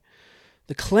 okay?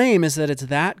 The claim is that it's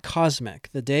that cosmic.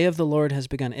 The day of the Lord has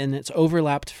begun, and it's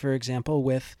overlapped, for example,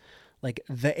 with like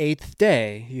the 8th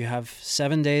day. You have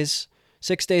 7 days,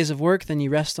 6 days of work, then you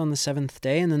rest on the 7th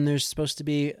day, and then there's supposed to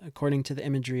be, according to the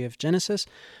imagery of Genesis,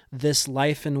 this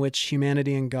life in which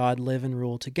humanity and God live and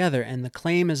rule together. And the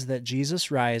claim is that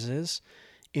Jesus rises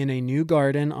in a new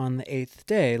garden on the 8th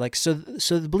day. Like, so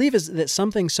the belief is that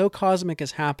something so cosmic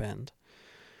has happened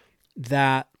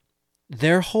that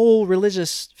their whole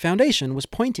religious foundation was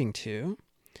pointing to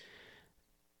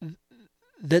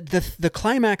that the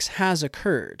climax has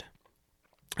occurred.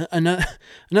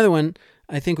 Another one,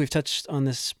 I think we've touched on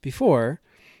this before,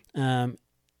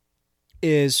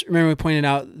 is, remember we pointed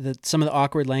out that some of the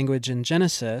awkward language in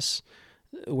Genesis,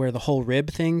 where the whole rib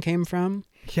thing came from,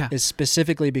 is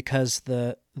specifically because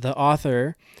the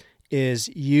author is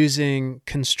using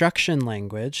construction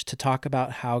language to talk about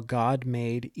how God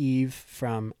made Eve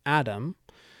from Adam.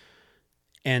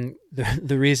 And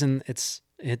the reason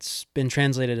it's been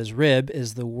translated as rib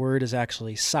is the word is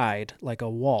actually side, like a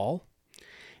wall.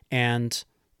 And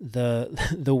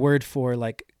the word for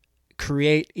like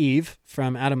create Eve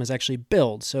from Adam is actually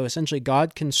build. So essentially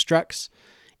God constructs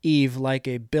Eve like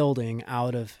a building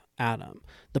out of Adam.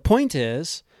 The point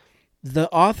is,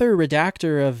 the author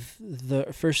redactor of the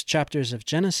first chapters of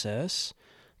Genesis,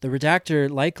 the redactor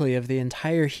likely of the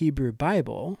entire Hebrew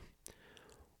Bible,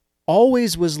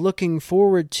 always was looking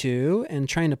forward to and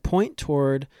trying to point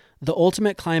toward the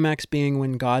ultimate climax being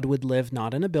when God would live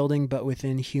not in a building but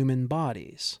within human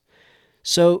bodies.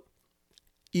 So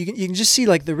you can just see,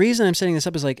 like, the reason I'm setting this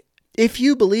up is like, if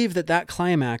you believe that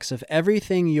climax of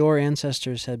everything your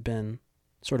ancestors had been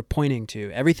sort of pointing to,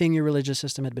 everything your religious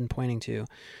system had been pointing to,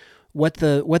 what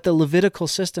the Levitical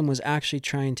system was actually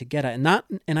trying to get at.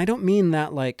 And I don't mean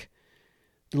that like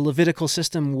the Levitical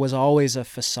system was always a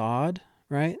facade,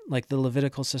 right? Like the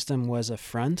Levitical system was a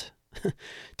front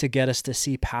to get us to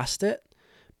see past it.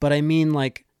 But I mean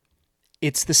like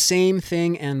it's the same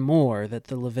thing and more that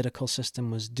the Levitical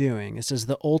system was doing. This is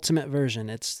the ultimate version.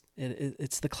 It's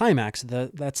the climax.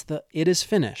 It is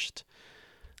finished.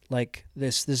 Like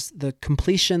this the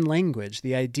completion language.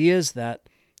 The idea is that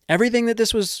everything that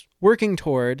this was working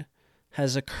toward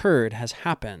has occurred, has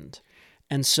happened.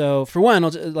 And so, for one,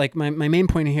 like my main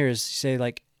point here is to say,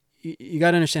 like, you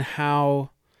got to understand how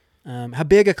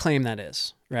big a claim that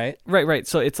is, right? Right.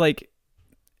 So it's like,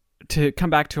 to come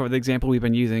back to the example we've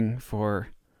been using for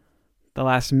the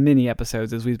last mini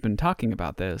episodes as we've been talking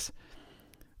about this,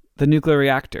 the nuclear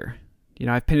reactor. You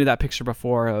know, I've painted that picture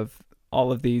before of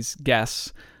all of these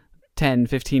guests, 10,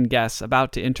 15 guests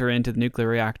about to enter into the nuclear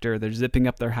reactor. They're zipping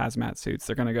up their hazmat suits.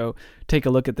 They're going to go take a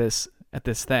look at this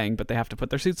thing, but they have to put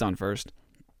their suits on first.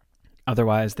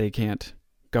 Otherwise, they can't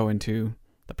go into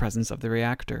the presence of the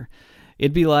reactor.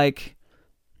 It'd be like,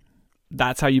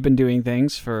 that's how you've been doing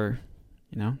things for,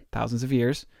 thousands of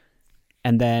years.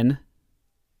 And then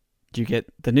you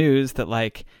get the news that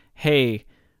like, hey,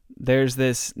 there's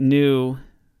this new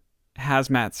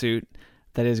hazmat suit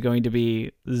that is going to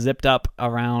be zipped up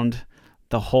around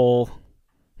the whole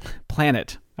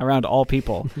planet, around all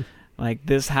people. Like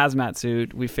this hazmat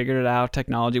suit, we figured it out,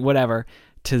 technology, whatever,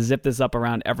 to zip this up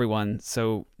around everyone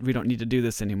so we don't need to do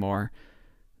this anymore.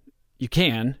 You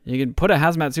can put a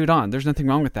hazmat suit on. There's nothing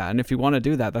wrong with that. And if you want to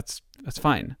do that, that's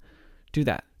fine. Do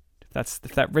that. If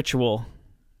that ritual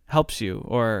helps you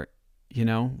or,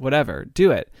 whatever,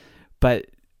 do it. But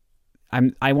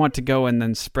I want to go and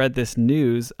then spread this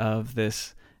news of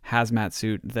this hazmat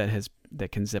suit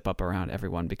that can zip up around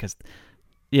everyone because,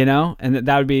 and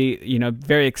that would be,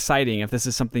 very exciting if this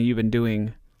is something you've been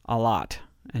doing a lot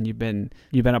and you've been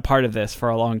a part of this for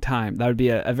a long time. That would be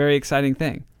a very exciting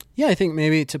thing. Yeah, I think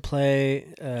maybe to play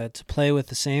with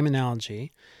the same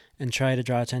analogy and try to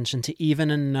draw attention to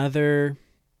even another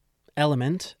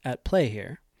element at play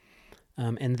here.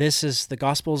 And the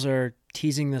Gospels are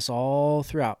teasing this all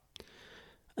throughout.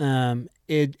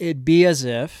 It'd be as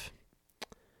if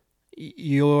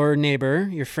your neighbor,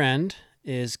 your friend,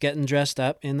 is getting dressed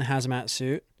up in the hazmat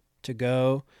suit to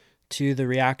go to the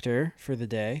reactor for the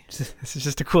day. This is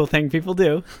just a cool thing people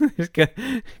do. Just go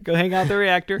hang out at the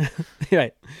reactor.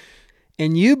 Right.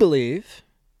 And you believe,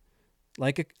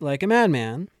 like a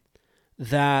madman,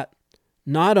 that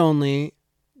not only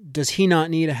does he not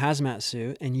need a hazmat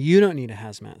suit and you don't need a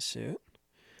hazmat suit,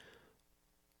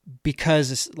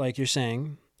 because, like you're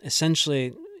saying,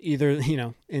 essentially either,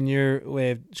 in your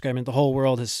way of describing it, the whole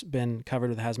world has been covered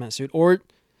with a hazmat suit, or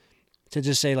to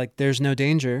just say, like, there's no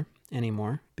danger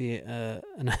anymore, be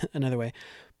another way.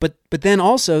 But then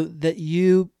also that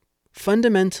you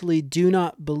fundamentally do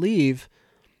not believe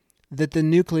that the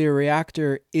nuclear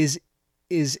reactor is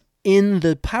in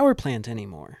the power plant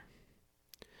anymore.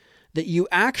 That you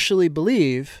actually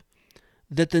believe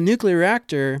that the nuclear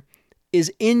reactor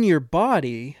is in your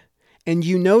body, and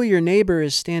your neighbor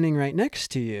is standing right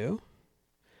next to you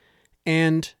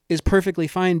and is perfectly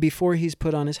fine before he's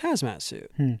put on his hazmat suit,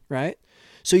 right?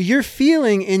 So you're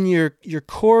feeling in your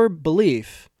core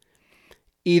belief,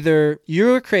 either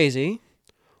you're crazy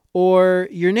or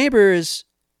your neighbor is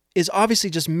obviously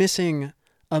just missing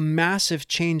a massive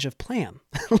change of plan,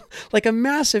 like a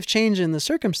massive change in the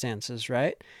circumstances,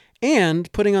 right?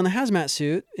 And putting on the hazmat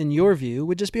suit, in your view,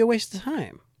 would just be a waste of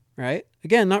time, right?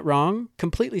 Again, not wrong,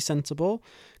 completely sensible,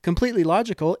 completely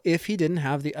logical if he didn't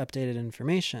have the updated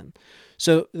information.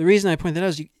 So the reason I point that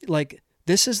out is,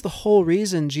 this is the whole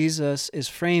reason Jesus is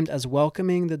framed as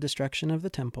welcoming the destruction of the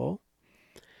temple,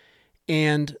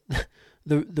 and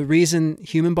the reason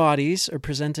human bodies are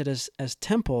presented as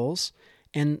temples.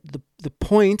 And the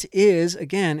point is,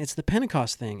 again, it's the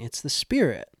Pentecost thing. It's the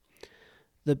Spirit.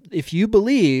 If you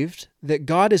believed that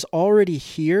God is already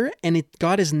here and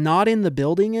God is not in the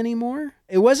building anymore,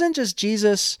 it wasn't just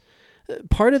Jesus.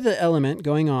 Part of the element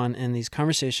going on in these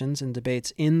conversations and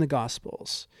debates in the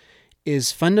Gospels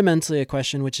is fundamentally a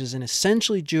question which is an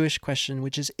essentially Jewish question,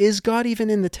 which is God even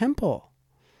in the temple?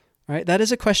 Right? That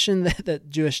is a question that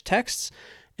Jewish texts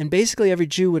and basically every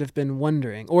Jew would have been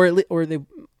wondering, or they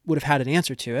would have had an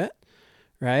answer to it,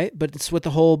 right? But it's what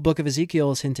the whole book of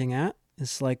Ezekiel is hinting at.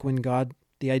 It's like when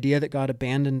the idea that God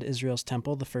abandoned Israel's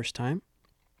temple the first time.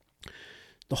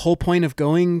 The whole point of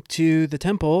going to the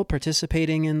temple,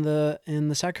 participating in the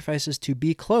sacrifices to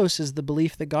be close, is the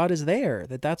belief that God is there,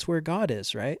 that's where God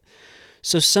is, right?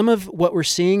 So some of what we're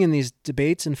seeing in these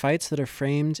debates and fights that are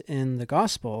framed in the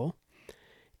gospel,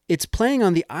 it's playing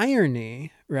on the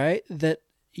irony, right? That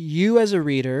you as a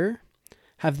reader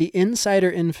have the insider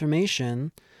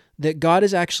information that God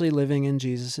is actually living in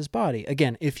Jesus's body.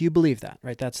 Again, if you believe that,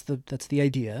 right? That's the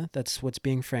idea. That's what's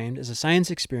being framed as a science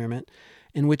experiment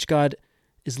in which God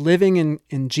is living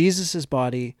in Jesus's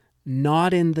body,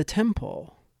 not in the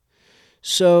temple.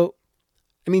 So,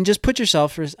 just put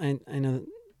yourself I know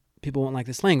people won't like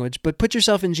this language, but put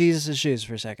yourself in Jesus's shoes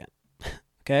for a second,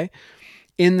 okay?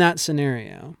 In that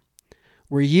scenario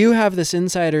where you have this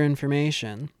insider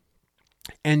information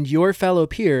and your fellow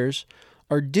peers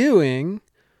are doing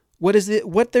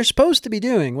what they're supposed to be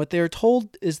doing, what they're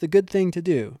told is the good thing to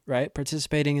do, right?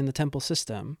 Participating in the temple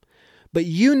system. But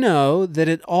you know that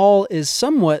it all is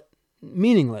somewhat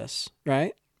meaningless,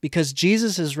 right? Because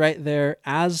Jesus is right there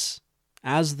as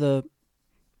the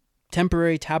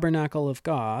temporary tabernacle of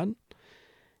God,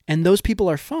 and those people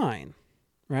are fine,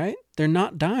 right? They're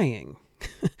not dying.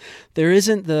 There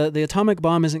isn't the atomic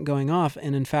bomb isn't going off,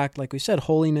 and in fact, like we said,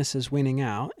 holiness is winning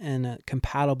out in a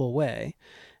compatible way,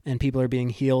 and people are being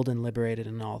healed and liberated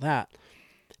and all that.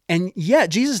 And yet,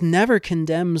 Jesus never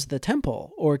condemns the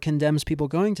temple or condemns people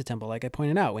going to temple. Like I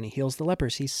pointed out, when he heals the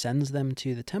lepers, he sends them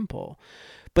to the temple.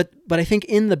 But I think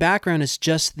in the background is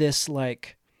just this,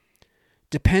 like,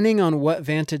 depending on what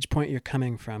vantage point you're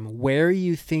coming from, where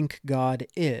you think God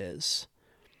is,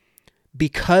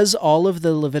 because all of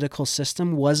the Levitical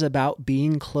system was about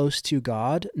being close to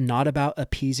God, not about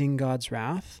appeasing God's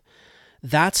wrath,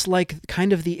 that's like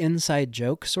kind of the inside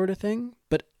joke sort of thing,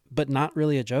 but not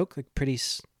really a joke, like pretty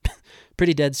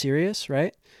dead serious,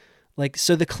 right? Like,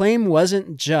 so the claim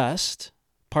wasn't just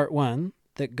part one,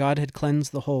 that God had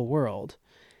cleansed the whole world.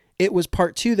 It was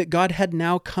part two, that God had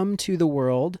now come to the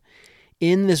world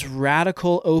in this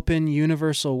radical, open,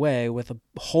 universal way with a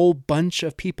whole bunch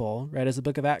of people, right? As the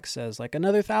book of Acts says, like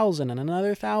another 1,000 and another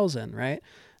 1,000, right?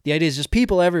 The idea is just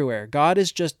people everywhere. God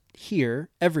is just here,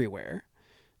 everywhere,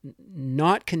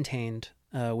 not contained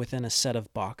within a set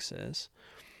of boxes.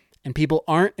 And people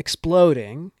aren't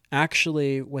exploding.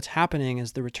 Actually, what's happening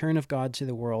is the return of God to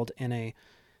the world in a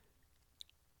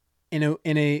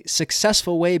in a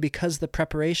successful way because the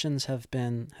preparations have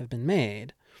been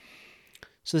made.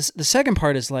 So the second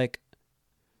part is like,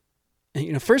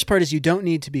 first part is you don't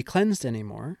need to be cleansed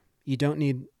anymore. You don't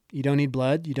need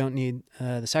blood. You don't need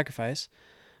the sacrifice.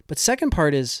 But second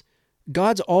part is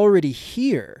God's already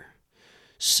here.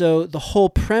 So the whole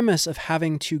premise of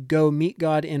having to go meet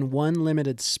God in one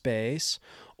limited space,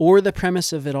 or the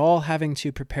premise of it all having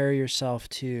to prepare yourself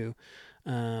to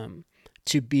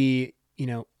be,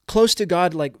 close to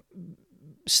God, like,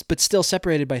 but still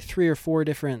separated by 3 or 4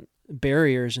 different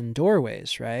barriers and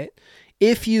doorways, right?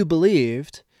 If you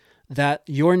believed that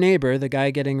your neighbor, the guy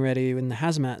getting ready in the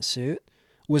hazmat suit,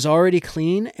 was already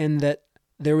clean, and that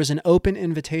there was an open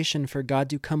invitation for God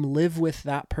to come live with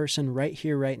that person right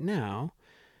here, right now,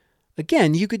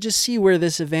 again, you could just see where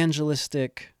this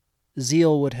evangelistic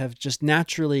zeal would have just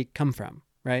naturally come from,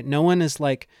 right? No one is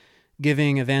like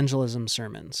giving evangelism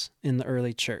sermons in the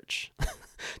early church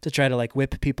to try to like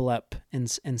whip people up and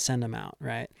send them out,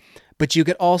 right? But you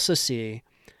could also see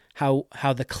how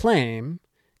the claim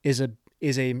is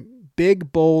a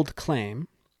big, bold claim,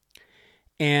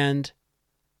 and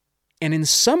in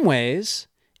some ways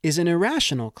is an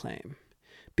irrational claim,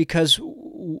 because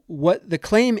what the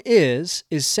claim is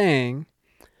saying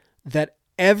that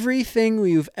everything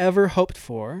you've ever hoped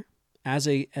for as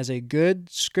a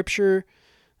good scripture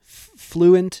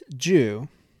fluent Jew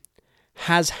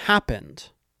has happened,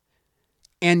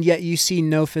 and yet you see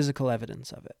no physical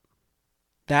evidence of it.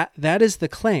 That is the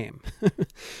claim.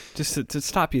 Just to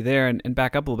stop you there and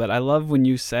back up a little bit, I love when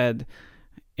you said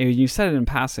it in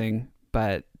passing,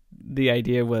 but the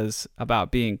idea was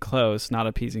about being close, not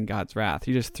appeasing God's wrath.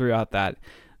 You just threw out that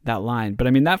line. But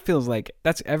I mean, that feels like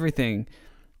that's everything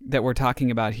that we're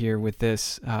talking about here with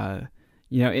this.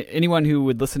 Anyone who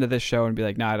would listen to this show and be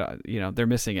like, nah, they're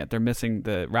missing it. They're missing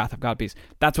the wrath of God piece.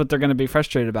 That's what they're going to be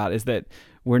frustrated about, is that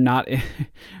we're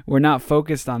not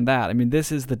focused on that. I mean,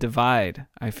 this is the divide,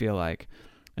 I feel like.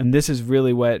 And this is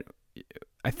really what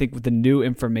I think with the new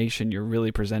information you're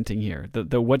really presenting here,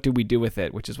 the what do we do with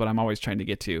it, which is what I'm always trying to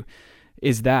get to,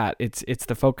 is that it's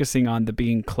the focusing on the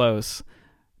being close,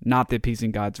 not the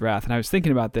appeasing God's wrath. And I was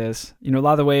thinking about this, a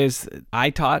lot of the ways I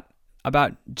taught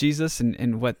about Jesus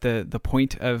and what the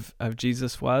point of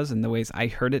Jesus was, and the ways I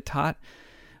heard it taught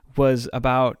was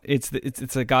about it's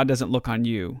that God doesn't look on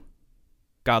you,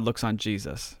 God looks on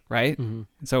Jesus, right? Mm-hmm.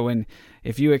 And so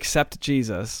if you accept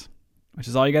Jesus, which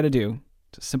is all you got to do,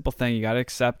 it's a simple thing. You got to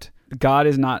accept God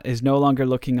is no longer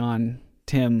looking on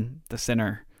Tim, the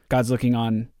sinner. God's looking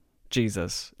on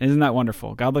Jesus. Isn't that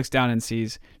wonderful? God looks down and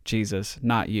sees Jesus,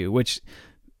 not you, which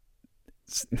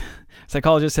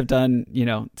psychologists have done,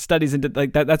 studies into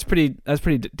like that. That's pretty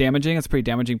damaging. It's a pretty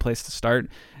damaging place to start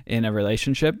in a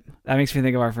relationship. That makes me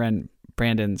think of our friend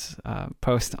Brandon's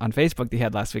post on Facebook that he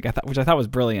had last week, which I thought was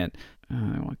brilliant. I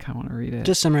kind of want to read it.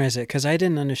 Just summarize it, because I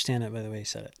didn't understand it by the way he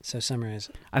said it. So summarize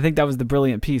it. I think that was the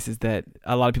brilliant piece, is that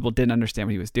a lot of people didn't understand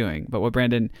what he was doing. But what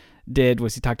Brandon did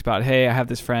was he talked about, hey, I have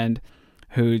this friend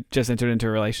who just entered into a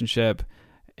relationship,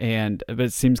 but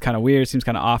it seems kind of weird, seems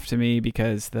kind of off to me,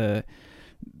 because the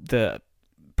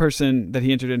person that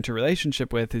he entered into a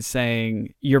relationship with is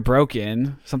saying, you're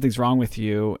broken, something's wrong with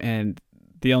you, and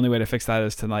the only way to fix that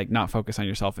is to like not focus on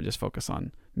yourself and just focus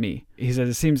on me. He says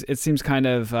it seems kind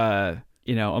of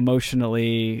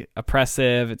emotionally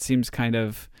oppressive. It seems kind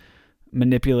of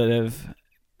manipulative.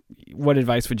 What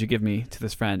advice would you give me to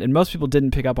this friend? And most people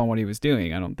didn't pick up on what he was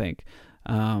doing, I don't think,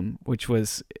 which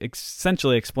was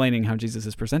essentially explaining how Jesus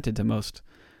is presented to most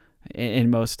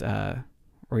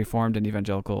Reformed and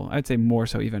evangelical, I'd say more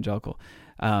so evangelical,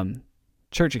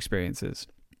 church experiences.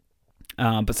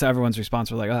 But so everyone's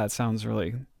response was like, oh, that sounds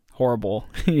really horrible.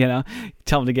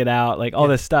 Tell them to get out, like all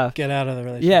this stuff. Get out of the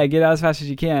relationship. Yeah, get out as fast as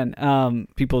you can.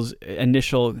 People's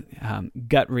initial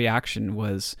gut reaction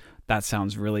was, that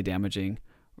sounds really damaging,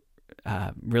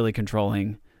 really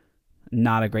controlling,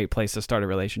 not a great place to start a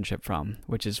relationship from,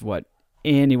 which is what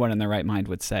anyone in their right mind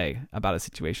would say about a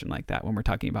situation like that when we're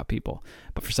talking about people.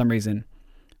 But for some reason,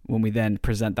 when we then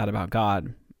present that about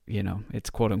God, it's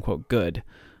quote unquote good.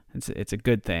 It's a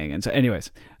good thing. And so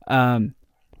anyways,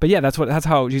 but yeah, that's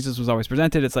how Jesus was always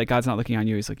presented. It's like, God's not looking on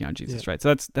you, he's looking on Jesus, yeah. Right?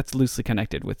 So that's loosely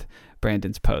connected with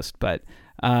Brandon's post. But,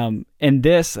 and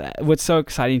this, what's so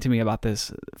exciting to me about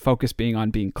this focus being on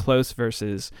being close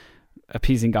versus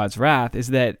appeasing God's wrath is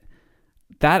that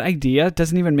idea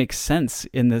doesn't even make sense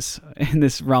in this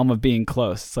realm of being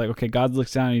close. It's like, okay, God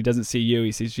looks down and he doesn't see you,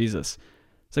 he sees Jesus.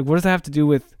 It's like, what does that have to do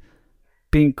with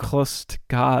being close to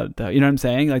God, though? You know what I'm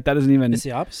saying? Like, that doesn't even... It's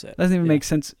the opposite. Doesn't even make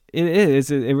sense. It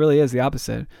is. It really is the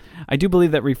opposite. I do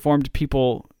believe that Reformed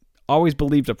people always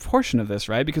believed a portion of this,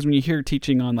 right? Because when you hear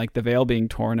teaching on like the veil being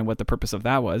torn and what the purpose of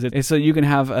that was, it's so you can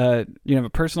have a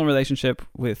personal relationship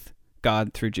with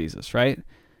God through Jesus, right?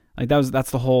 Like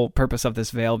that's the whole purpose of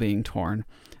this veil being torn.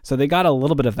 So they got a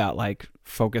little bit of that like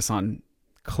focus on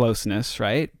closeness,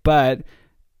 right? But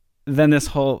then this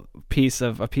whole piece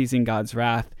of appeasing God's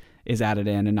wrath is added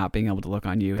in, and not being able to look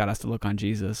on you got us to look on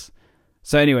Jesus.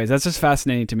 So anyways, that's just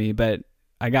fascinating to me, but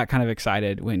I got kind of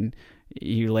excited when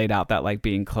you laid out that like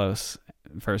being close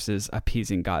versus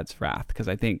appeasing God's wrath, because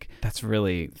I think that's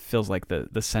really feels like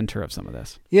the center of some of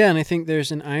this. Yeah, and I think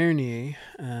there's an irony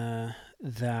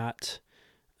that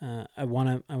I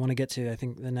want to get to. I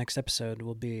think the next episode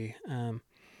will be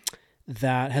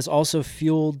that has also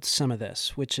fueled some of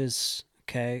this, which is,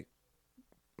 okay,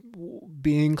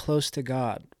 being close to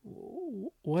God.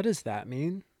 What does that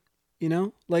mean?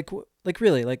 Like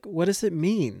really, like, what does it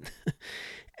mean?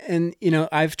 And,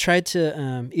 I've tried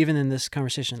to, even in this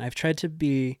conversation, I've tried to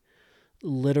be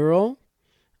literal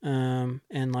and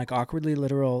like awkwardly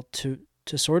literal to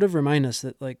sort of remind us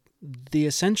that like the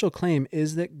essential claim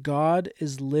is that God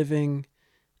is living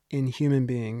in human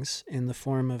beings in the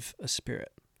form of a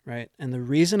spirit, right? And the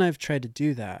reason I've tried to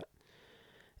do that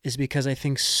is because I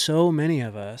think so many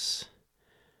of us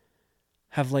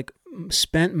have like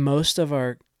spent most of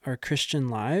our Christian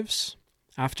lives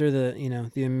after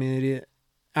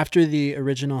after the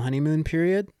original honeymoon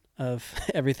period of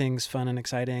everything's fun and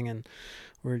exciting and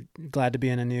we're glad to be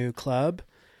in a new club.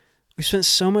 We spent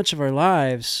so much of our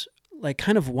lives like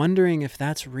kind of wondering if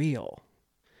that's real,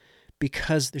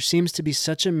 because there seems to be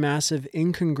such a massive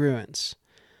incongruence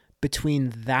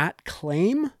between that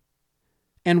claim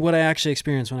and what I actually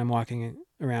experience when I'm walking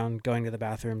around, going to the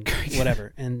bathroom,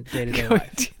 whatever, in day-to-day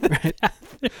life. Right?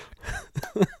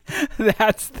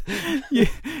 You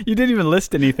didn't even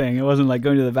list anything. It wasn't like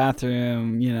going to the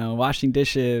bathroom, washing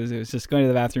dishes. It was just going to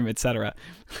the bathroom, etc.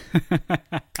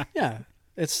 Yeah,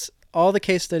 it's all the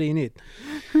case study you need.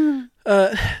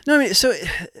 So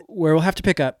where we'll have to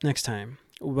pick up next time,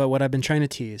 but what I've been trying to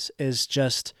tease is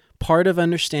just part of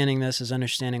understanding this is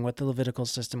understanding what the Levitical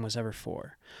system was ever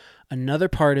for. Another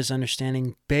part is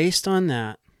understanding, based on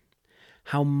that,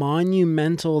 how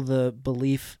monumental the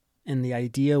belief and the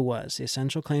idea was, the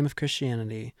essential claim of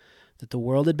Christianity, that the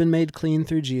world had been made clean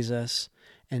through Jesus,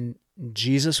 and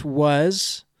Jesus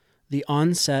was the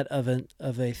onset of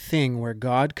a thing where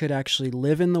God could actually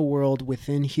live in the world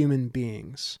within human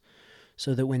beings.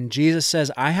 So that when Jesus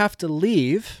says, I have to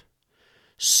leave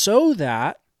so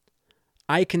that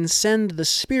I can send the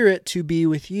Spirit to be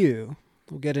with you.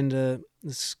 We'll get into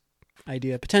this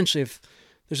idea potentially if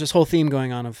there's this whole theme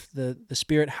going on of the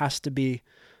Spirit has to be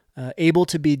able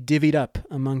to be divvied up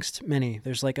amongst many.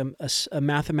 There's like a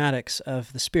mathematics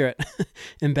of the Spirit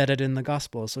embedded in the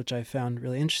Gospels, which I found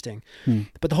really interesting.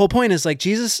 But the whole point is like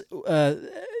Jesus,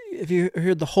 if you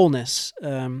heard the wholeness,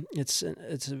 it's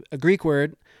a Greek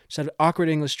word, it's had awkward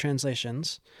English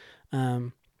translations,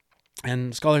 and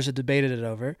scholars have debated it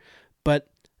over, but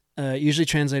usually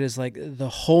translated as like the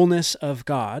wholeness of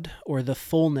God or the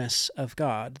fullness of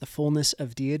God, the fullness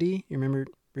of deity. You remember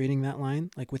reading that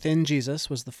line? Like within Jesus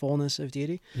was the fullness of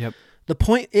deity. Yep. The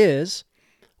point is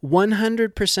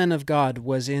 100% of God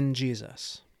was in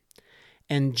Jesus.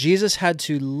 And Jesus had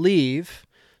to leave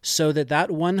so that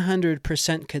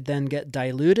 100% could then get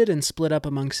diluted and split up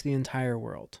amongst the entire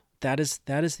world. That is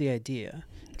the idea.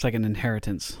 It's like an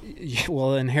inheritance.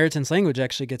 Well, inheritance language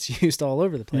actually gets used all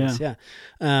over the place. Yeah.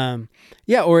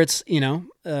 Or it's,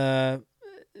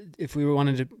 if we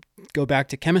wanted to go back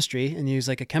to chemistry and use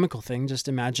like a chemical thing, just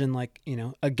imagine like,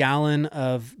 a gallon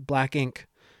of black ink,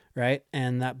 right?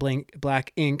 And that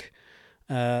black ink,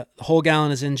 the whole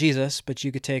gallon is in Jesus, but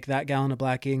you could take that gallon of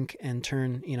black ink and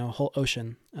turn, a whole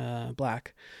ocean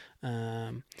black.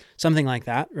 Something like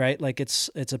that, right? Like it's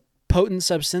a potent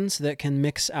substance that can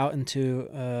mix out into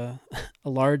a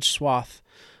large swath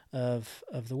of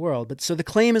the world. But so the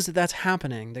claim is that that's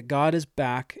happening, that God is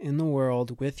back in the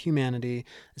world with humanity.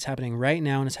 It's happening right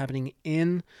now, and it's happening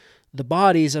in the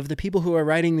bodies of the people who are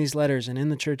writing these letters and in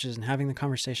the churches and having the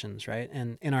conversations, right?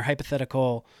 And in our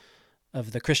hypothetical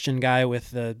of the Christian guy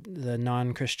with the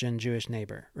non-Christian Jewish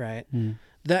neighbor, right?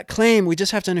 That claim, we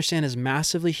just have to understand, is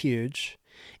massively huge.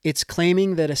 It's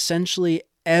claiming that essentially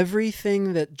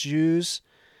everything that Jews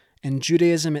and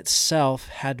Judaism itself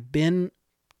had been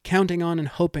counting on and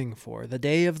hoping for, the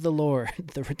day of the Lord,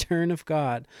 the return of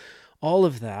God, all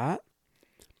of that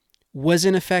was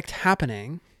in effect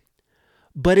happening,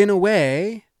 but in a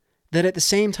way that at the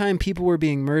same time people were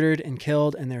being murdered and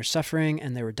killed, and they were suffering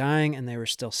and they were dying and they were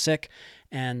still sick,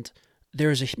 and there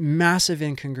was a massive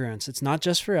incongruence. It's not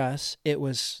just for us. It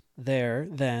was there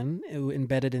then,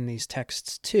 embedded in these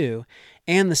texts too.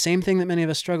 And the same thing that many of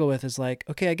us struggle with is like,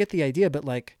 okay, I get the idea, but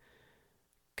like,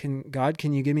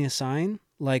 can you give me a sign?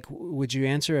 Like, would you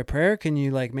answer a prayer? Can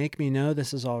you like make me know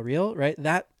this is all real? Right?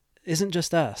 That isn't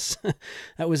just us.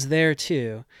 That was there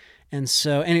too. And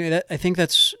so anyway, I think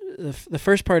that's the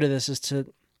first part of this is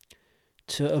to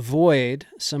avoid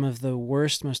some of the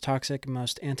worst, most toxic,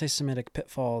 most anti-Semitic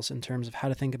pitfalls in terms of how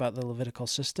to think about the Levitical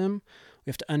system. We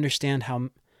have to understand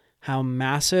how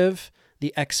massive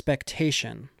the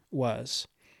expectation was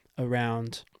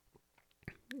around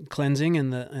cleansing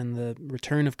and the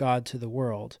return of God to the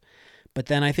world. But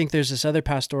then I think there's this other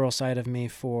pastoral side of me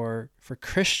for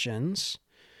Christians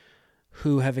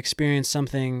who have experienced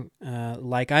something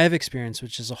like I have experienced,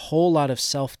 which is a whole lot of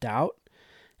self-doubt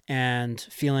and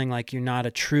feeling like you're not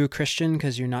a true Christian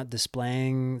because you're not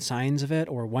displaying signs of it,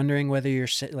 or wondering whether you're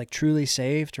like truly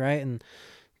saved, right? And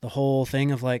the whole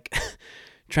thing of like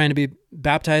trying to be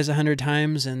baptized 100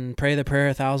 times and pray the prayer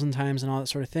 1,000 times and all that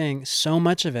sort of thing. So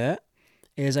much of it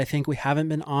is I think we haven't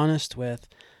been honest with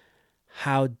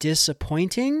how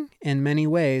disappointing in many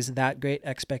ways that great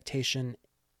expectation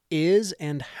is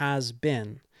and has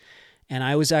been. And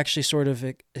I was actually sort of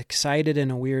excited in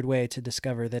a weird way to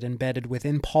discover that embedded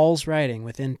within Paul's writing,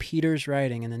 within Peter's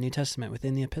writing in the New Testament,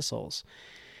 within the epistles,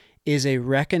 is a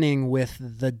reckoning with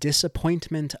the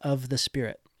disappointment of the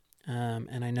Spirit.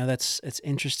 And I know it's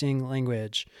interesting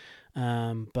language,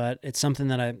 but it's something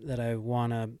that I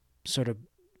want to sort of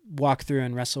walk through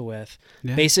and wrestle with.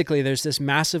 Yeah. Basically, there's this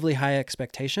massively high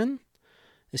expectation,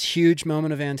 this huge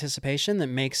moment of anticipation that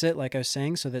makes it, like I was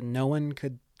saying, so that no one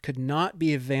could not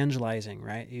be evangelizing,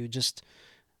 right? You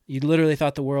literally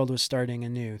thought the world was starting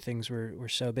anew. Things were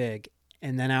so big.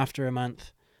 And then after a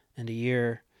month and a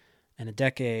year and a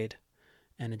decade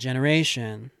and a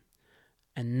generation,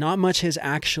 and not much has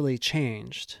actually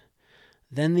changed,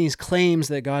 then these claims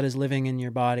that God is living in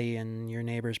your body and your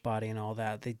neighbor's body and all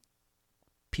that,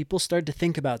 people start to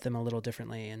think about them a little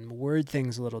differently and word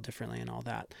things a little differently and all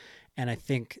that. And I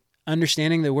think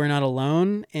understanding that we're not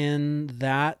alone in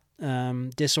that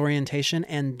disorientation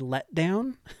and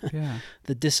letdown,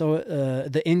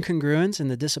 the incongruence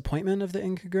and the disappointment of the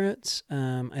incongruence,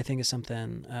 I think is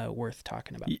something worth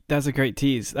talking about. That's a great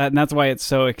tease. And that's why it's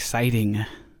so exciting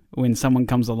when someone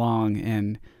comes along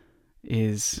and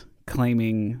is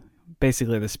claiming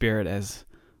basically the Spirit as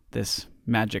this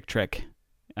magic trick.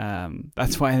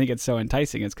 That's why I think it's so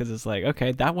enticing. It's because it's like,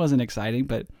 okay, that wasn't exciting,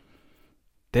 but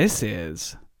this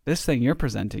thing you're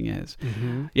presenting is.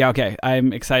 Mm-hmm. Yeah, okay.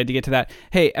 I'm excited to get to that.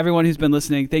 Hey, everyone who's been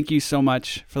listening, thank you so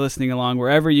much for listening along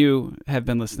wherever you have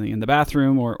been listening, in the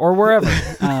bathroom or wherever.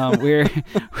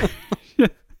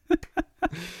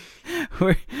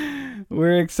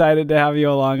 We're excited to have you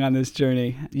along on this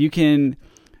journey. You can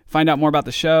find out more about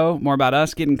the show, more about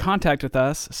us, get in contact with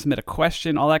us, submit a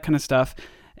question, all that kind of stuff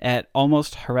at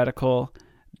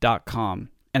almostheretical.com.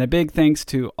 And a big thanks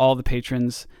to all the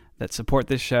patrons that support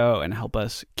this show and help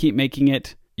us keep making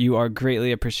it. You are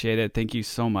greatly appreciated. Thank you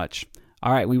so much.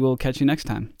 All right, we will catch you next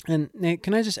time. And Nate,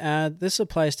 can I just add, this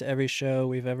applies to every show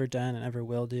we've ever done and ever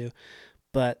will do,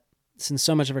 but since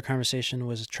so much of our conversation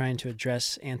was trying to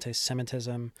address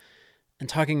anti-Semitism and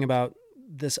talking about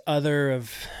this other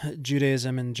of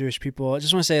Judaism and Jewish people, I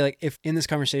just want to say, like, if in this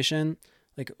conversation,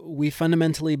 like, we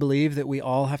fundamentally believe that we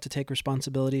all have to take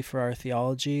responsibility for our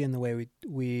theology and the way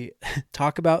we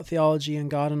talk about theology and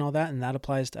God and all that, and that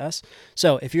applies to us.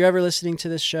 So if you're ever listening to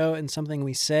this show and something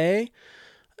we say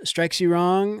strikes you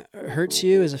wrong, hurts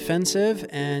you, is offensive,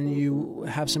 and you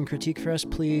have some critique for us,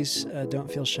 please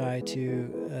don't feel shy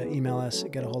to email us,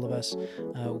 get a hold of us.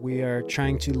 We are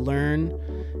trying to learn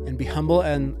and be humble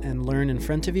and learn in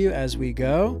front of you as we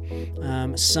go.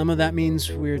 Some of that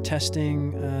means we're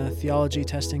testing theology,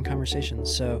 testing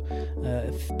conversations. So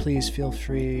please feel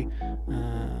free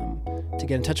to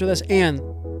get in touch with us. And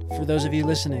for those of you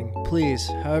listening, please,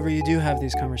 however you do have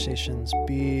these conversations,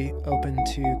 be open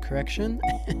to correction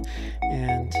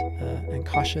and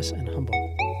cautious and humble.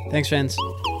 Thanks, friends.